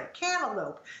have it.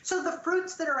 Cantaloupe. So the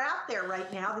fruits that are out there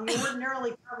right now that you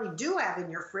ordinarily probably do have in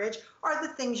your fridge are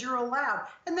the things you're allowed.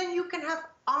 And then you can have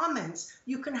almonds.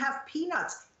 You can have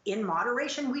peanuts. In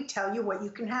moderation, we tell you what you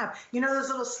can have. You know those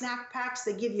little snack packs?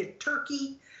 They give you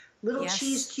turkey, little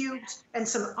cheese cubes, and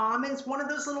some almonds. One of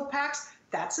those little packs,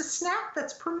 that's a snack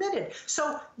that's permitted.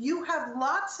 So you have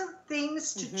lots of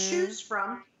things to choose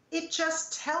from. It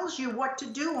just tells you what to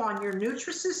do on your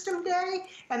Nutrisystem day.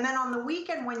 And then on the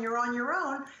weekend when you're on your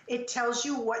own, it tells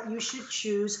you what you should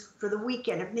choose for the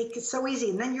weekend. It makes it so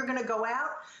easy. And then you're going to go out,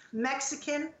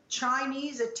 Mexican,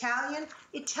 Chinese, Italian.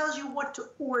 It tells you what to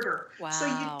order. Wow. So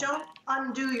you don't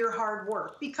undo your hard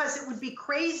work, because it would be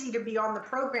crazy to be on the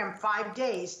program 5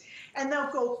 days and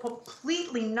they'll go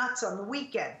completely nuts on the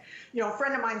weekend. You know, a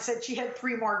friend of mine said she had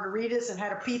 3 margaritas and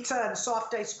had a pizza and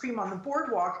soft ice cream on the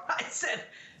boardwalk. I said,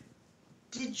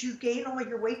 did you gain all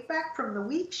your weight back from the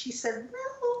week? She said,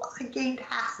 well, I gained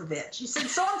half of it. She said,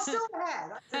 so I'm still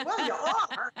ahead. I said, well, you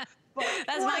are. But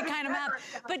that's my kind of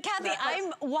math. But Kathy,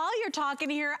 while you're talking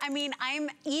here, I mean, I'm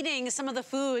eating some of the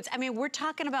foods. I mean, we're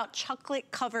talking about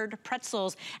chocolate-covered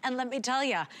pretzels. And let me tell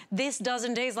you, this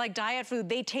doesn't taste like diet food.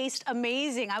 They taste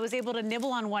amazing. I was able to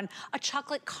nibble on one, a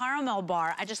chocolate caramel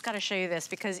bar. I just got to show you this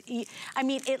because, I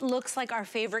mean, it looks like our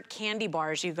favorite candy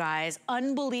bars, you guys.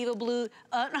 Unbelievably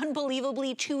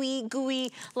chewy, gooey,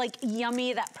 like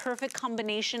yummy, that perfect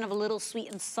combination of a little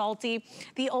sweet and salty.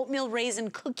 The oatmeal raisin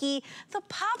cookie, the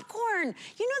popcorn popcorn.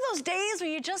 You know those days where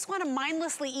you just want to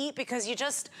mindlessly eat because you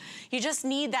just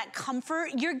need that comfort?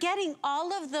 You're getting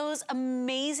all of those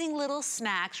amazing little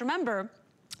snacks. Remember,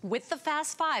 with the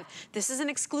Fast 5, this is an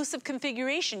exclusive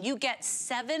configuration. You get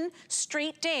 7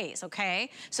 straight days, okay?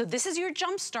 So this is your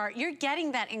jump start. You're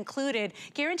getting that included,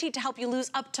 guaranteed to help you lose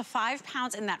up to 5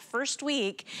 pounds in that first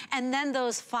week. And then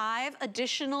those 5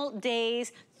 additional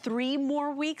days, 3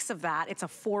 more weeks of that. It's a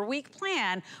 4-week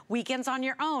plan, weekends on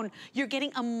your own. You're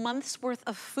getting a month's worth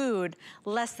of food,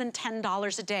 less than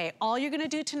 $10 a day. All you're gonna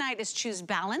do tonight is choose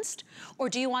balanced, or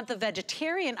do you want the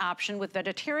vegetarian option? With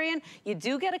vegetarian, you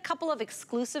do get a couple of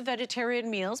exclusive vegetarian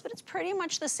meals, but it's pretty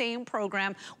much the same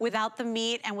program without the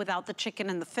meat and without the chicken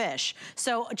and the fish.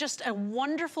 So just a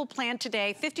wonderful plan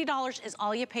today. $50 is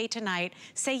all you pay tonight.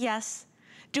 Say yes.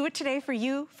 Do it today for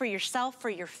you, for yourself, for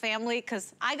your family,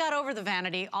 because I got over the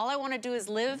vanity. All I want to do is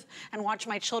live and watch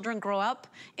my children grow up.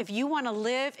 If you want to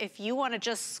live, if you want to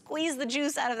just squeeze the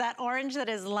juice out of that orange that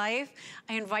is life,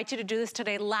 I invite you to do this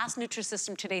today. Last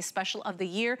Nutrisystem Today special of the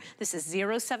year. This is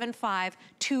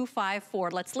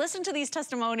 075254. Let's listen to these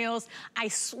testimonials. I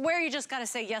swear you just got to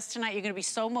say yes tonight. You're going to be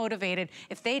so motivated.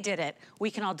 If they did it, we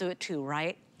can all do it too,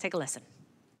 right? Take a listen.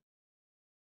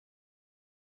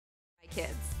 My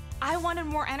kids. I wanted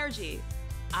more energy.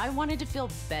 I wanted to feel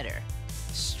better,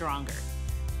 stronger.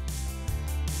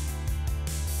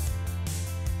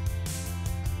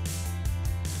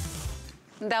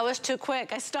 That was too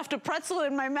quick. I stuffed a pretzel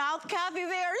in my mouth, Kathy.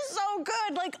 They are so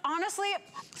good. Like, honestly,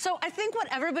 so I think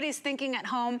what everybody's thinking at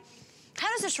home, how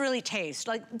does this really taste?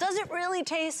 Like, does it really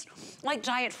taste like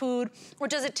diet food, or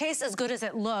does it taste as good as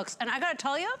it looks? And I gotta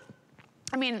tell you,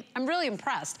 I mean, I'm really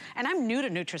impressed, and I'm new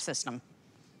to Nutrisystem.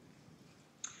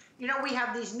 You know, we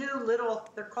have these new little,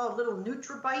 they're called little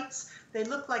Nutri-Bites. They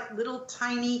look like little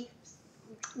tiny,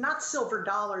 not silver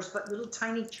dollars, but little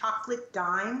tiny chocolate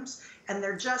dimes. And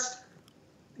they're just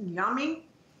yummy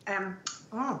and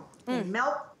they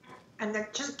melt. And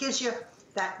that just gives you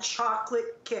that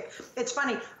chocolate kick. It's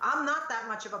funny, I'm not that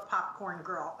much of a popcorn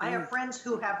girl. I have friends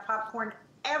who have popcorn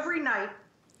every night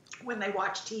when they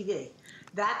watch TV.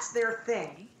 That's their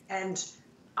thing. And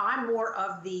I'm more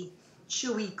of the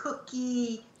chewy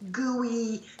cookie,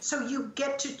 gooey. So you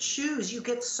get to choose. You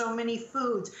get so many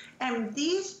foods. And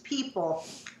these people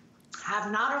have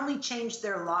not only changed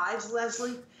their lives,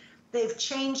 Leslie, they've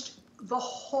changed the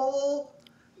whole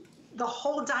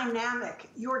dynamic.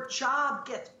 Your job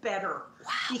gets better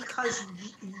because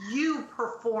you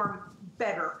perform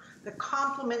better. The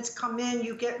compliments come in,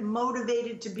 you get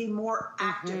motivated to be more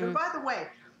active. And by the way,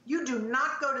 you do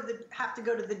not have to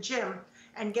go to the gym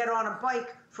and get on a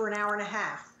bike for an hour and a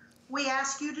half. We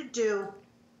ask you to do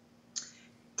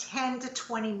 10 to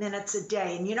 20 minutes a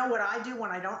day. And you know what I do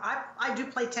when I don't? I do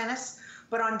play tennis,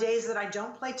 but on days that I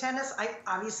don't play tennis,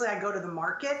 I go to the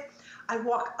market. I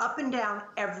walk up and down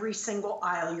every single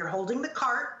aisle. You're holding the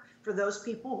cart. For those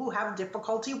people who have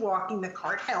difficulty walking, the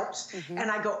cart helps.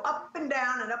 And I go up and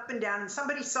down and up and down. And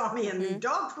somebody saw me in the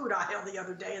dog food aisle the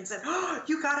other day and said, "Oh,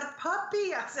 you got a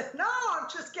puppy?" I said, "No, I'm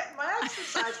just getting my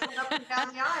exercise going up and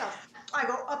down the aisles." I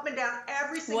go up and down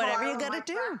every single aisle. Whatever you gotta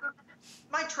do.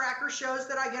 My tracker shows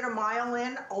that I get a mile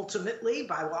in, ultimately,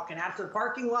 by walking out to the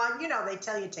parking lot. You know, they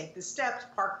tell you take the steps,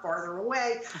 park farther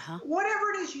away.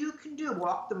 Whatever it is you can do,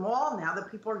 walk the mall. Now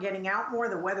that people are getting out more,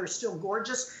 the weather's still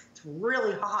gorgeous. It's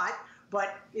really hot,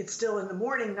 but it's still in the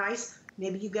morning nice.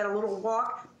 Maybe you get a little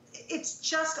walk. It's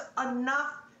just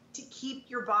enough to keep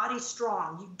your body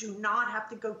strong. You do not have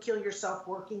to go kill yourself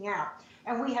working out.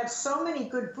 And we have so many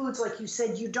good foods, like you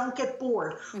said, you don't get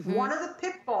bored. One of the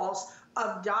pitfalls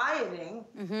of dieting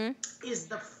is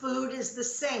the food is the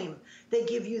same. They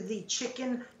give you the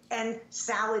chicken and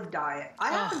salad diet.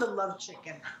 I happen to love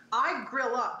chicken. I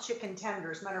grill up chicken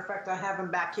tenders. Matter of fact, I have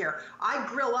them back here. I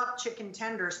grill up chicken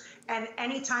tenders, and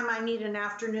anytime I need an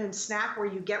afternoon snack where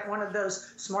you get one of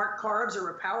those smart carbs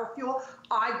or a power fuel,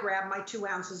 I grab my 2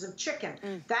 ounces of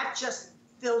chicken. That just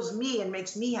fills me and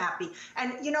makes me happy.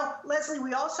 And you know, Leslie,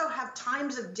 we also have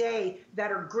times of day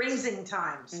that are grazing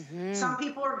times. Some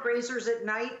people are grazers at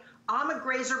night. I'm a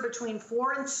grazer between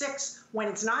 4 and 6 when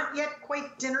it's not yet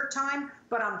quite dinner time,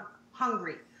 but I'm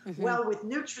hungry. Well, with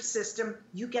Nutrisystem,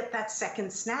 you get that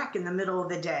second snack in the middle of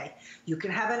the day. You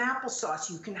can have an applesauce.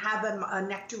 You can have a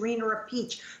nectarine or a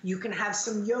peach. You can have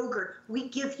some yogurt. We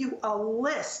give you a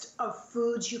list of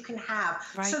foods you can have.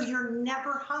 So you're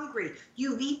never hungry.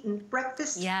 You've eaten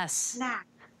breakfast, snack,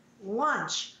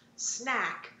 lunch,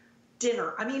 snack,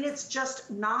 dinner. I mean, it's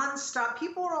just nonstop.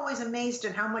 People are always amazed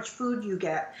at how much food you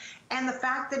get. And the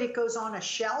fact that it goes on a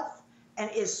shelf and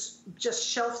is just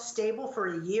shelf stable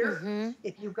for a year.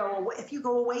 If you go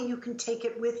away, you can take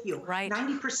it with you. Right.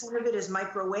 90% of it is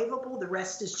microwavable. The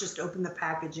rest is just open the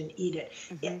package and eat it.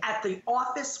 At the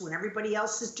office, when everybody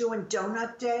else is doing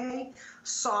donut day,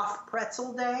 soft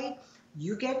pretzel day,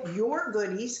 you get your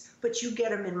goodies, but you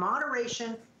get them in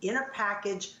moderation, in a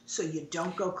package, so you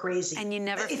don't go crazy. And you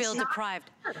never feel deprived.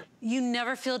 You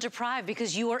never feel deprived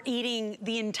because you are eating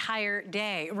the entire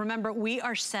day. Remember, we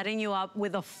are setting you up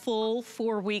with a full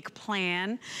 4-week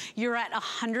plan. You're at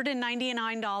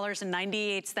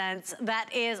 $199.98. That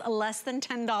is less than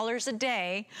 $10 a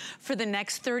day for the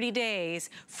next 30 days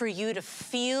for you to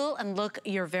feel and look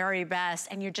your very best.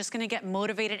 And you're just gonna get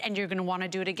motivated and you're gonna wanna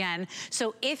do it again.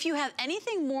 So if you have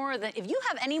anything more than, if you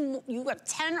have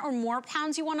 10 or more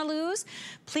pounds you wanna lose,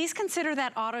 please consider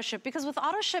that AutoShip, because with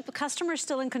AutoShip, customers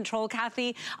still in control,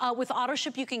 Kathy. With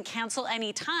AutoShip, you can cancel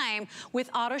anytime.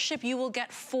 With AutoShip, you will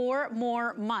get 4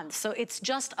 more months. So it's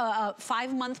just a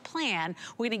 5-month plan.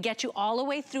 We're gonna get you all the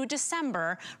way through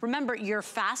December. Remember, your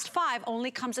Fast 5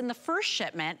 only comes in the first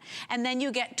shipment, and then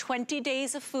you get 20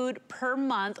 days of food per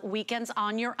month, weekends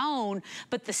on your own.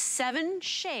 But the 7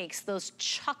 shakes, those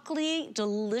chocolatey,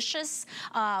 delicious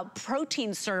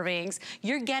protein servings,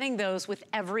 you're getting those with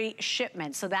every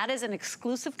shipment. So that is an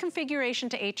exclusive configuration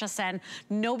to HSN.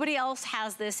 Nobody else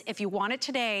has this. If you want it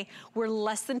today, we're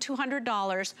less than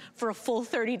 $200 for a full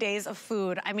 30 days of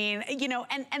food. I mean, you know,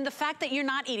 and the fact that you're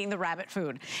not eating the rabbit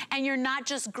food, and you're not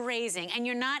just grazing, and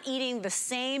you're not eating the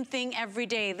same thing every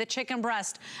day, the chicken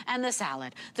breast and the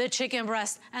salad, the chicken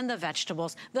breast and the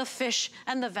vegetables, the fish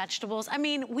and the vegetables. I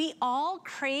mean, we all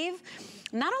crave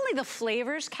not only the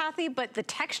flavors, Kathy, but the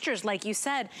textures, like you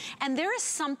said. And there is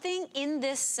something in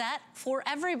this set for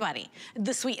everybody.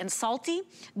 The sweet and salty.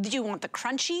 Do you want the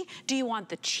crunchy? Do you want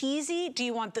the cheesy? Do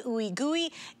you want the ooey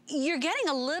gooey? You're getting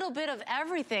a little bit of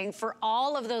everything for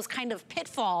all of those kind of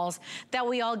pitfalls that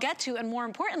we all get to. And more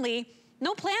importantly,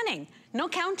 no planning, no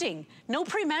counting, no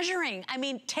pre-measuring. I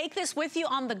mean, take this with you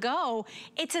on the go.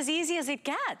 It's as easy as it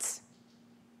gets.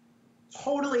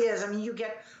 Totally is. I mean, you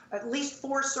get at least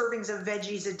 4 servings of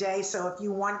veggies a day. So if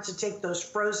you want to take those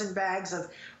frozen bags of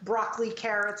broccoli,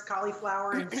 carrots,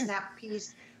 cauliflower, and snap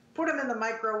peas, put them in the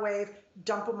microwave,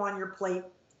 dump them on your plate,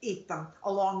 eat them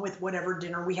along with whatever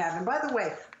dinner we have. And by the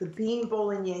way, the bean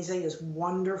bolognese is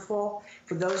wonderful.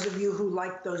 For those of you who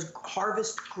like those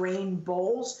harvest grain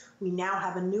bowls, we now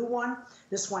have a new one.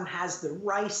 This one has the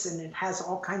rice and it has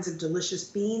all kinds of delicious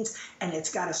beans and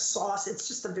it's got a sauce. It's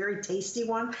just a very tasty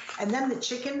one. And then the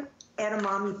chicken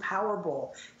edamame power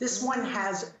bowl. This one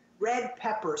has red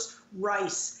peppers,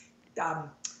 rice,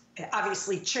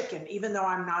 obviously chicken. Even though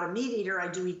I'm not a meat eater, I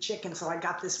do eat chicken, so I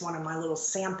got this one in my little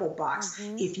sample box.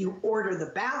 If you order the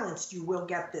balanced, you will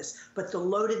get this. But the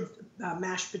loaded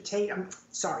mashed potato,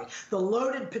 the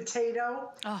loaded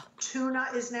potato, tuna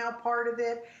is now part of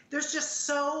it. There's just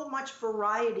so much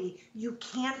variety. You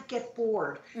can't get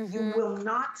bored. You will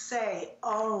not say,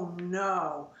 oh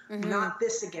no, not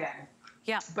this again.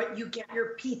 Yeah. But you get your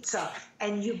pizza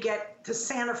and you get the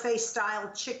Santa Fe style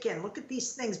chicken. Look at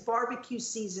these things, BBQ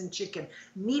Seasoned Chicken,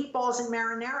 meatballs and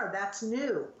marinara, that's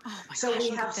new. Oh my so gosh, we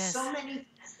look have at this. so many,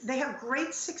 they have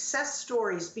great success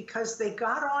stories because they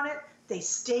got on it, they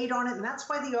stayed on it, and that's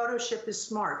why the AutoShip is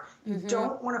smart. You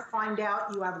don't want to find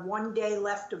out you have 1 day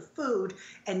left of food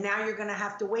and now you're going to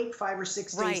have to wait 5 or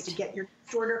 6 days to get your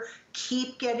order.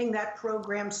 Keep getting that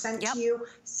program sent to you.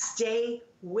 Stay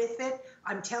with it.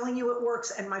 I'm telling you it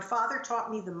works. And my father taught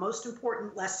me the most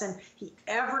important lesson he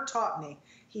ever taught me.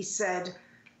 He said,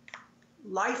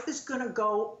 life is going to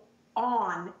go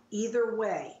on either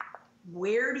way.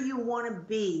 Where do you want to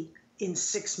be in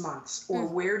 6 months? Or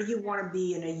where do you want to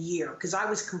be in a year? Because I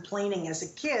was complaining as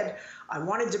a kid, I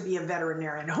wanted to be a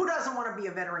veterinarian. Who doesn't want to be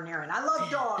a veterinarian? I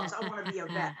love dogs. I want to be a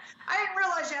vet. I didn't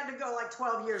realize you had to go like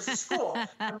 12 years to school.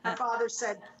 And my father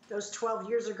said, those 12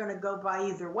 years are going to go by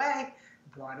either way.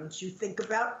 Why don't you think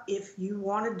about if you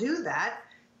want to do that?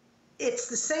 It's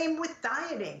the same with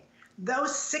dieting.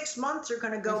 Those 6 months are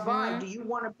going to go by. Do you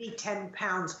want to be 10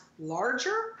 pounds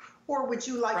larger? Or would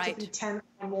you like to be 10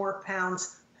 or more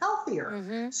pounds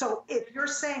healthier? So if you're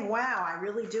saying, wow, I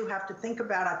really do have to think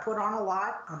about, I put on a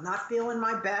lot, I'm not feeling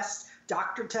my best,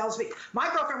 doctor tells me, my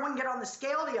girlfriend wouldn't get on the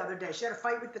scale the other day. She had a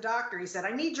fight with the doctor. He said,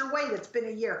 I need your weight. It's been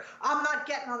a year. I'm not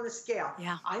getting on the scale.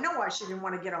 I know why she didn't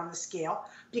want to get on the scale,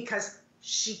 because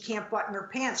she can't button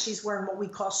her pants. She's wearing what we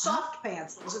call soft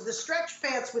pants. Those are the stretch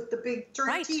pants with the big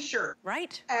turn t-shirt.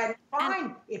 And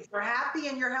fine, if you're happy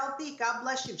and you're healthy, God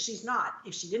bless you. She's not.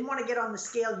 If she didn't want to get on the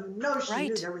scale, you know she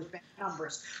knew there was bad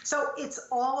numbers. So it's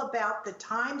all about the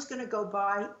time's going to go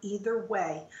by either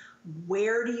way.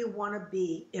 Where do you want to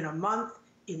be in a month,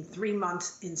 in 3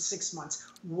 months, in 6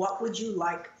 months? What would you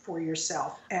like for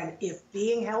yourself? And if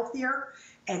being healthier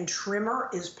and trimmer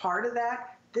is part of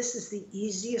that, this is the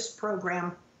easiest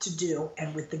program to do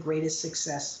and with the greatest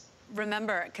success.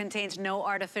 Remember, it contains no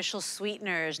artificial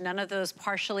sweeteners, none of those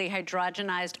partially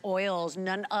hydrogenized oils,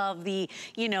 none of the,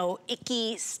 you know,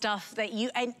 icky stuff that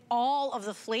and all of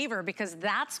the flavor, because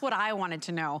that's what I wanted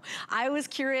to know. I was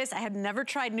curious. I had never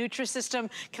tried Nutrisystem.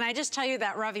 Can I just tell you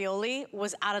that ravioli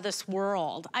was out of this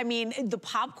world? I mean, the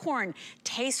popcorn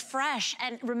tastes fresh.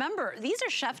 And remember, these are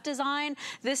chef design.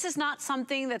 This is not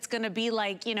something that's gonna be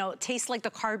like, you know, taste like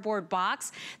the cardboard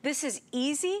box. This is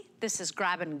easy. This is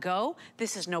grab and go.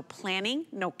 This is no planning,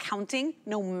 no counting,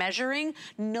 no measuring,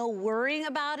 no worrying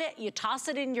about it. You toss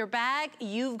it in your bag,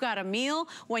 you've got a meal.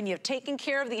 When you've taken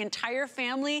care of the entire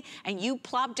family and you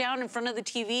plop down in front of the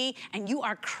TV and you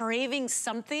are craving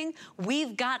something,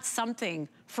 we've got something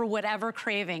for whatever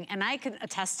craving. And I can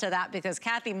attest to that because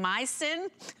Kathy, my sin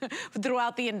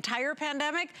throughout the entire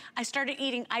pandemic, I started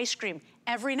eating ice cream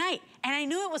every night. And I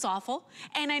knew it was awful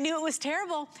and I knew it was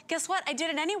terrible. Guess what? I did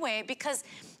it anyway because,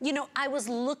 you know, I was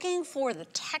looking for the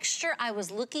texture. I was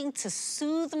looking to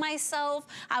soothe myself.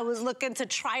 I was looking to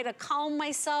try to calm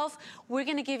myself. We're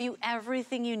gonna give you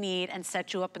everything you need and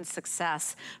set you up in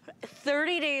success.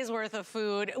 30 days worth of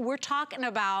food. We're talking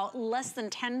about less than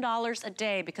 $10 a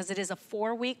day because it is a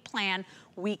 4-week plan.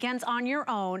 Weekends on your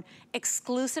own,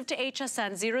 exclusive to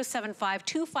HSN.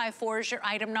 075254 is your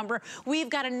item number. We've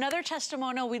got another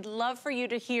testimonial we'd love for you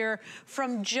to hear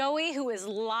from Joey, who is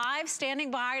live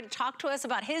standing by to talk to us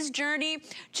about his journey.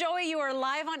 Joey, you are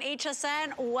live on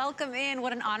HSN. Welcome in.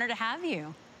 What an honor to have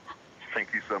you.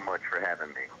 Thank you so much for having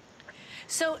me.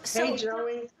 So hey,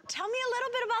 Joey. Tell me a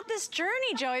little bit about this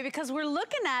journey, Joey, because we're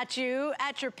looking at you,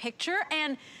 at your picture,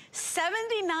 and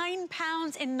 79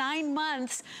 pounds in 9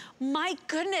 months. My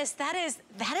goodness, that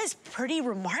is pretty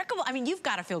remarkable. I mean, you've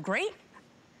got to feel great.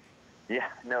 Yeah,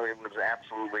 no, it was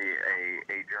absolutely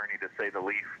a journey to say the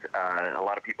least. A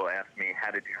lot of people ask me,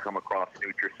 how did you come across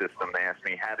Nutrisystem? They ask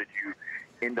me, how did you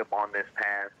end up on this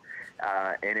path?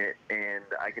 And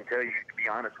I can tell you, to be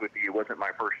honest with you, it wasn't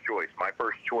my first choice. My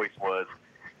first choice was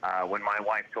when my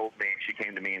wife told me, she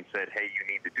came to me and said, hey,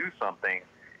 you need to do something.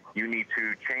 You need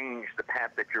to change the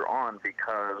path that you're on,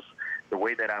 because the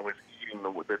way that I was eating,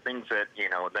 the things that, you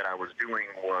know, that I was doing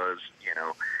was, you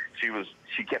know,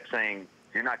 she kept saying,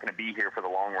 you're not going to be here for the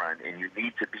long run, and you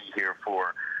need to be here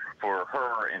for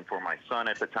her and for my son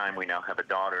at the time. We now have a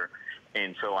daughter.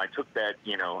 And so I took that,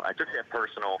 you know,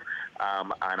 personal,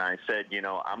 and I said, you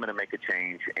know, I'm going to make a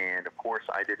change. And, of course,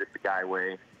 I did it the Guy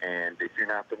way. And if you're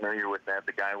not familiar with that,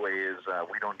 the Guy way is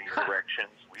we don't need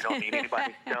directions. We don't need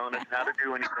anybody telling us how to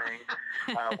do anything.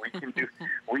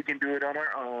 We can do it on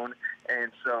our own.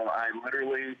 And so I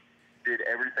literally did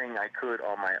everything I could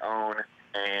on my own.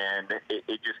 And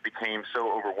it just became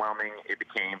so overwhelming. It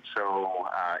became so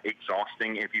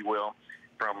exhausting, if you will,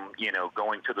 from, you know,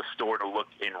 going to the store to look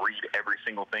and read every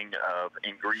single thing of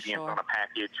ingredients on a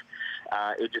package.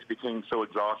 It just became so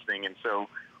exhausting. And so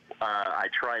I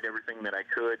tried everything that I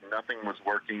could. Nothing was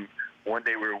working. One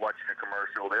day we were watching a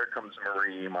commercial. There comes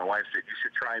Marie. My wife said, you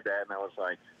should try that. And I was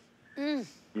like,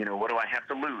 you know, what do I have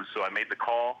to lose? So I made the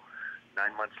call.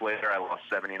 9 months later, I lost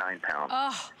 79 pounds.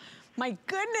 Oh. My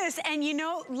goodness, and you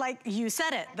know, like you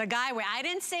said it, the Guy way. I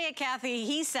didn't say it, Kathy,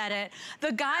 he said it.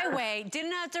 The Guy way,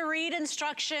 didn't have to read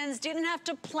instructions, didn't have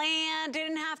to plan,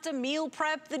 didn't have to meal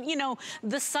prep, you know,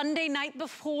 the Sunday night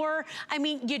before. I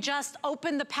mean, you just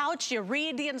open the pouch, you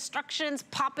read the instructions,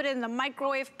 pop it in the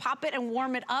microwave, pop it and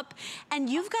warm it up, and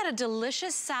you've got a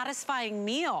delicious, satisfying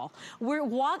meal.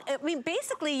 I mean,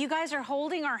 basically, you guys are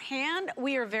holding our hand.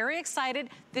 We are very excited.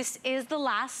 This is the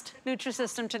last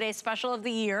Nutrisystem Today special of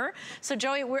the year. So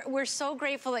Joey, we're so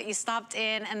grateful that you stopped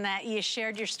in and that you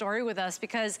shared your story with us,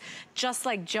 because just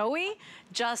like Joey,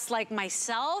 just like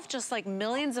myself, just like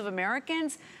millions of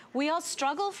Americans, we all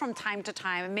struggle from time to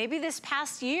time. And maybe this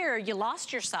past year, you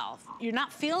lost yourself. You're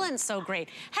not feeling so great.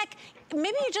 Heck,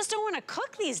 maybe you just don't want to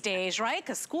cook these days, right?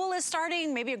 Because school is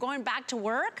starting, maybe you're going back to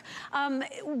work.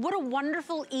 What a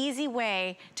wonderful, easy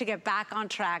way to get back on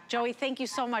track. Joey, thank you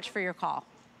so much for your call.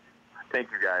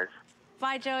 Thank you, guys.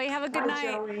 Bye, Joey. Have a good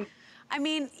night. Joey. I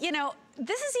mean, you know,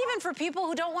 this is even for people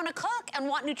who don't want to cook and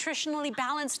want nutritionally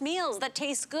balanced meals that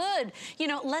taste good. You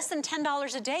know, less than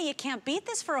 $10 a day, you can't beat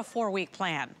this for a 4-week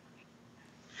plan.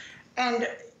 And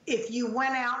if you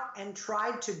went out and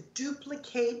tried to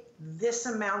duplicate this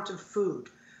amount of food,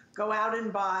 go out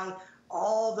and buy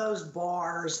all those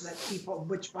bars that people,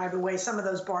 which by the way, some of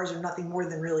those bars are nothing more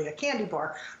than really a candy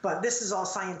bar, but this is all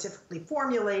scientifically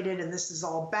formulated and this is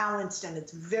all balanced and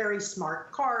it's very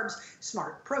smart carbs,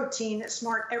 smart protein,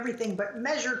 smart everything, but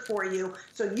measured for you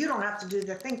so you don't have to do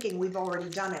the thinking. We've already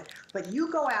done it. But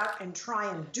you go out and try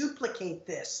and duplicate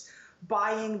this,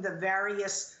 buying the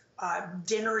various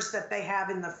dinners that they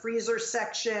have in the freezer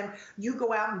section. You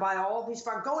go out and buy all these,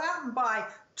 go out and buy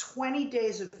 20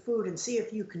 days of food and see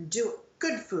if you can do it.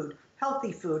 Good food,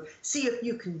 healthy food. See if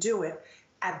you can do it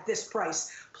at this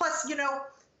price. Plus, you know,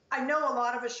 I know a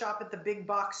lot of us shop at the big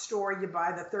box store. You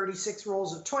buy the 36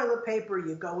 rolls of toilet paper.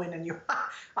 You go in and you,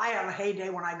 I have a heyday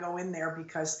when I go in there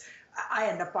because I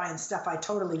end up buying stuff I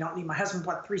totally don't need. My husband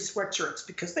bought 3 sweatshirts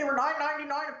because they were $9.99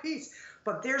 a piece.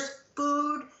 But there's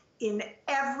food in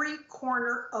every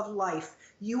corner of life.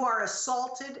 You are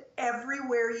assaulted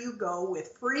everywhere you go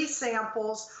with free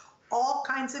samples, all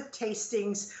kinds of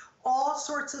tastings, all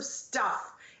sorts of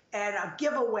stuff, and a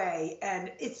giveaway.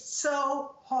 And it's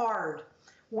so hard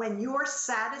when you're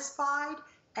satisfied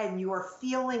and you're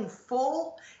feeling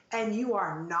full and you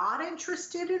are not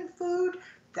interested in food.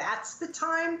 That's the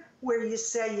time where you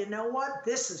say, you know what,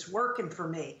 this is working for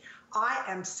me. I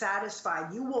am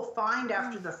satisfied. You will find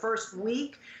after the first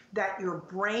week that your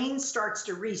brain starts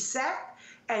to reset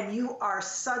and you are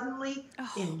suddenly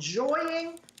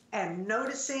enjoying and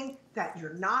noticing that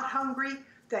you're not hungry,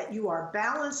 that you are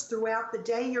balanced throughout the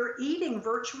day. You're eating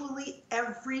virtually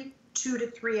every 2 to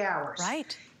 3 hours.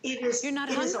 Right. It is. You're not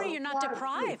hungry. You're not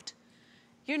deprived.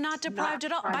 You're not deprived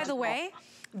at all. By the way,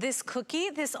 this cookie,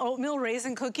 this oatmeal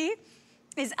raisin cookie,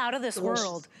 is out of this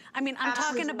world. I mean, I'm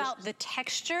talking about the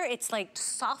texture. It's like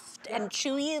soft and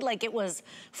chewy, like it was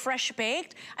fresh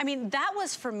baked. I mean, that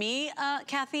was for me,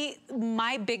 Kathy,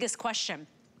 my biggest question.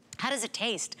 How does it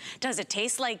taste? Does it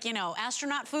taste like, you know,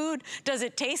 astronaut food? Does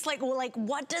it taste like, well, like,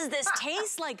 what does this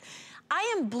taste like?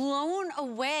 I am blown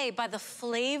away by the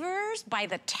flavors, by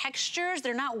the textures.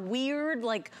 They're not weird,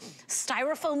 like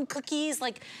styrofoam cookies.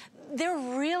 Like, they're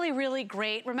really, really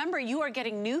great. Remember, you are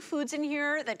getting new foods in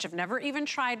here that you've never even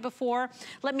tried before.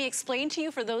 Let me explain to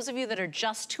you, for those of you that are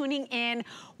just tuning in,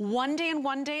 one day and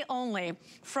one day only,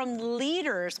 from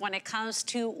leaders when it comes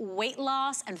to weight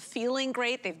loss and feeling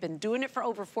great. They've been doing it for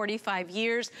over 45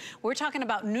 years. We're talking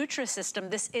about Nutrisystem.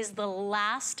 This is the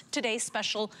last Today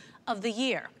Special of the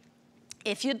year.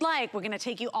 If you'd like, we're gonna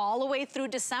take you all the way through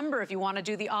December if you wanna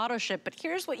do the auto ship, but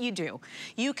here's what you do.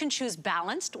 You can choose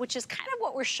balanced, which is kind of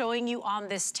what we're showing you on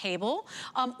this table,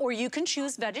 or you can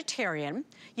choose vegetarian.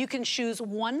 You can choose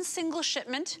one single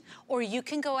shipment, or you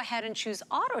can go ahead and choose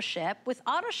auto ship. With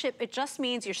auto ship, it just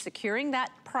means you're securing that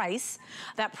price.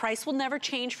 That price will never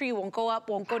change for you, won't go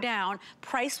up, won't go down.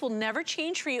 Price will never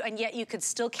change for you, and yet you could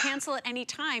still cancel at any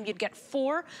time. You'd get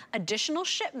 4 additional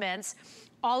shipments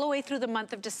all the way through the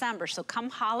month of December. So come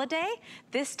holiday,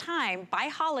 this time, by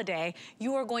holiday,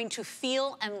 you are going to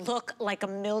feel and look like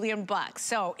 $1,000,000.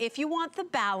 So if you want the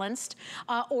balanced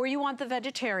or you want the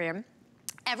vegetarian,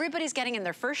 everybody's getting in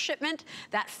their first shipment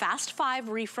that Fast 5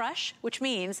 refresh, which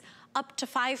means up to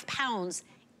 5 pounds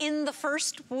in the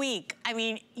first week. I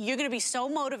mean, you're gonna be so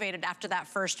motivated after that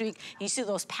first week. You see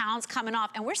those pounds coming off,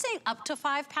 and we're saying up to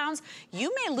 5 pounds.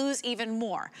 You may lose even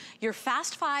more. Your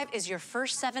Fast 5 is your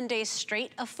first 7 days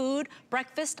straight of food,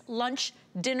 breakfast, lunch,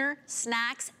 dinner,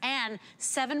 snacks, and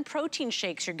 7 protein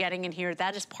shakes you're getting in here.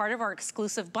 That is part of our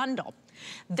exclusive bundle.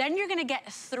 Then you're gonna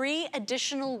get 3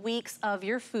 additional weeks of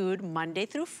your food, Monday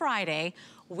through Friday.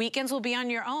 Weekends will be on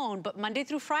your own, but Monday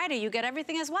through Friday, you get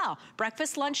everything as well.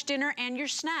 Breakfast, lunch, dinner, and your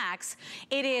snacks.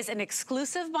 It is an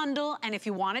exclusive bundle, and if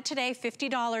you want it today,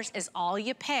 $50 is all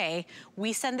you pay.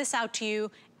 We send this out to you.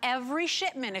 Every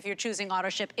shipment, if you're choosing auto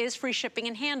ship, is free shipping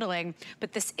and handling,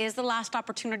 but this is the last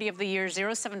opportunity of the year.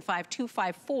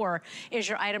 075254 is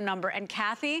your item number. And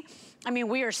Kathy, I mean,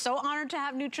 we are so honored to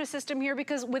have Nutrisystem here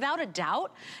because without a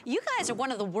doubt, you guys are one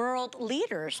of the world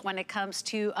leaders when it comes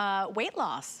to weight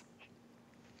loss.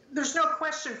 There's no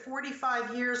question,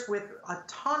 45 years with a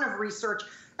ton of research.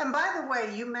 And by the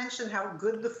way, you mentioned how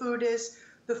good the food is.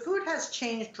 The food has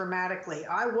changed dramatically.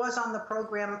 I was on the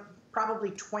program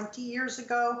probably 20 years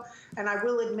ago, and I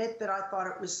will admit that I thought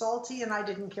it was salty and I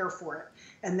didn't care for it.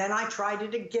 And then I tried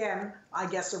it again, I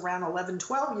guess around 11,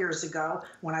 12 years ago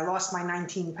when I lost my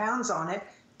 19 pounds on it.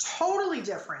 Totally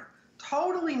different,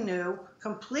 totally new,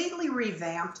 completely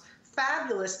revamped,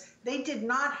 fabulous. They did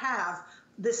not have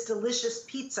this delicious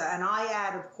pizza, and I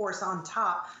add, of course, on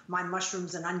top my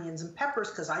mushrooms and onions and peppers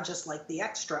because I just like the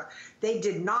extra. They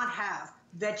did not have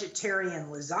vegetarian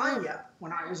lasagna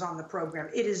when I was on the program.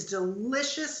 It is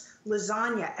delicious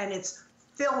lasagna, and it's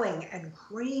filling and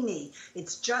creamy.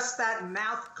 It's just that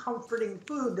mouth-comforting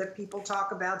food that people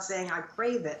talk about saying, I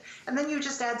crave it. And then you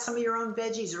just add some of your own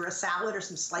veggies or a salad or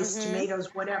some sliced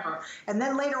tomatoes, whatever. And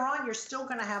then later on, you're still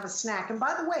going to have a snack. And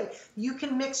by the way, you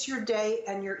can mix your day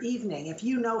and your evening. If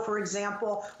you know, for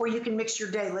example, or you can mix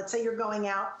your day. Let's say you're going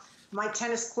out. My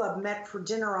tennis club met for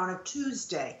dinner on a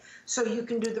Tuesday. So you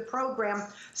can do the program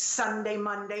Sunday,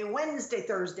 Monday, Wednesday,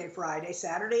 Thursday, Friday,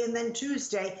 Saturday, and then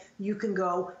Tuesday you can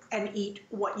go and eat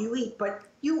what you eat. But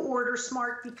you order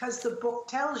smart because the book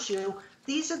tells you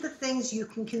these are the things you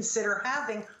can consider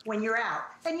having when you're out.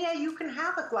 And yeah, you can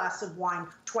have a glass of wine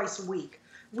twice a week.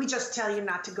 We just tell you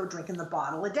not to go drinking the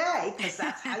bottle a day because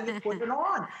that's how you put it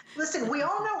on. Listen, we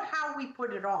all know how we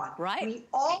put it on. Right. We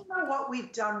all know what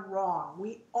we've done wrong.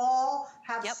 We all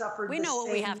have suffered the same. We know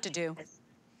what we have to do.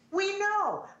 We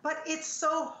know, but it's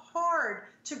so hard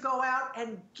to go out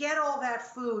and get all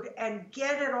that food and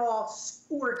get it all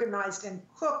organized and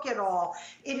cook it all.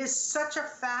 It is such a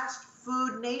fast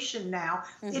food nation now.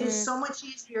 It is so much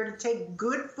easier to take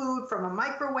good food from a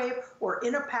microwave or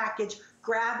in a package,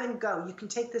 grab and go. You can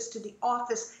take this to the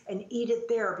office and eat it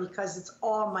there because it's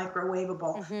all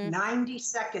microwavable. 90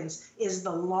 seconds is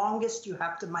the longest you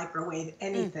have to microwave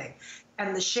anything.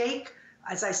 And the shake,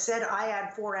 as I said, I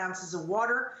add 4 ounces of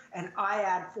water and I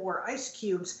add 4 ice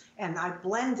cubes and I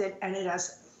blend it and it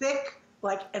has thick,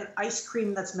 like an ice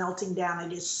cream that's melting down.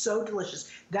 It is so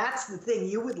delicious. That's the thing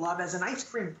you would love as an ice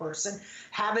cream person.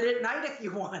 Have it at night if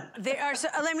you want. They are so,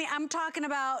 I'm talking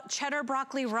about cheddar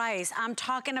broccoli rice. I'm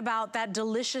talking about that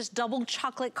delicious double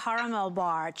chocolate caramel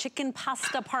bar, chicken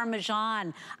pasta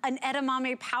parmesan, an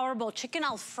edamame power bowl, chicken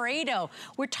Alfredo.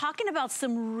 We're talking about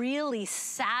some really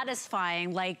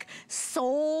satisfying, like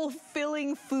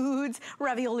soul-filling foods,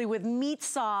 ravioli with meat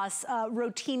sauce,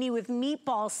 rotini with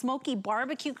meatballs, smoky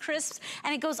barbecue crisps,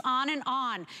 and it goes on and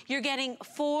on. You're getting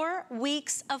 4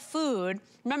 weeks of food.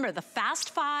 Remember, the Fast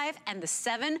 5 and the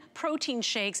 7 protein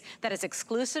shakes that is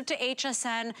exclusive to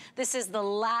HSN. This is the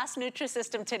last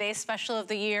Nutrisystem Today special of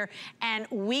the year, and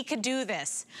we could do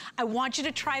this. I want you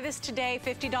to try this today.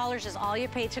 $50 is all you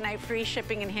pay tonight. Free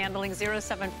shipping and handling.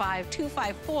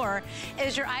 075254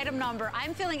 is your item number.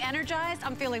 I'm feeling energized.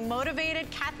 I'm feeling motivated.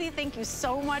 Kathy, thank you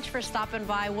so much for stopping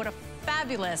by. What a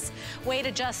fabulous way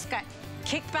to just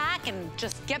kick back and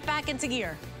just get back into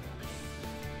gear.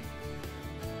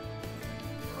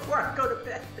 Before I go to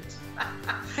bed.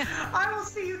 I will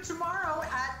see you tomorrow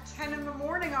at 10 in the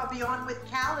morning. I'll be on with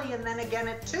Callie and then again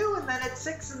at 2 and then at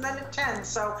 6 and then at 10.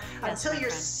 So until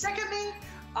you're sick of me,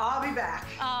 I'll be back.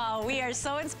 Oh, we are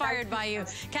so inspired by you.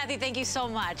 Kathy, thank you so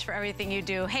much for everything you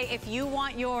do. Hey, if you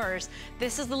want yours,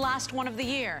 this is the last one of the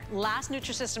year. Last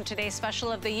Nutrisystem Today special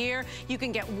of the year. You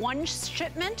can get 1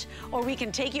 shipment, or we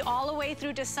can take you all the way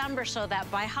through December so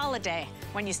that by holiday,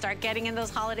 when you start getting in those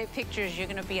holiday pictures, you're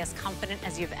gonna be as confident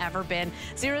as you've ever been.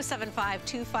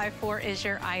 075254 is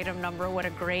your item number. What a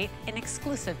great and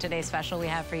exclusive Today special we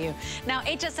have for you. Now,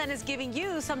 HSN is giving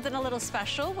you something a little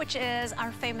special, which is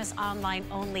our famous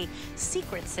online-only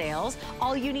secret sales.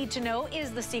 All you need to know is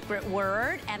the secret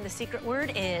word, and the secret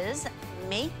word is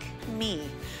make me.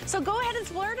 So go ahead and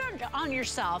splurge on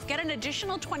yourself. Get an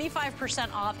additional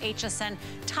 25% off HSN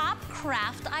top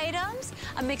craft items,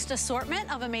 a mixed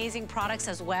assortment of amazing products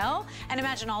as well, and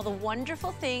imagine all the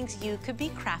wonderful things you could be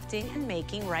crafting and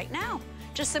making right now.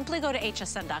 Just simply go to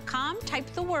hsn.com, type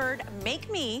the word make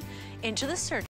me into the search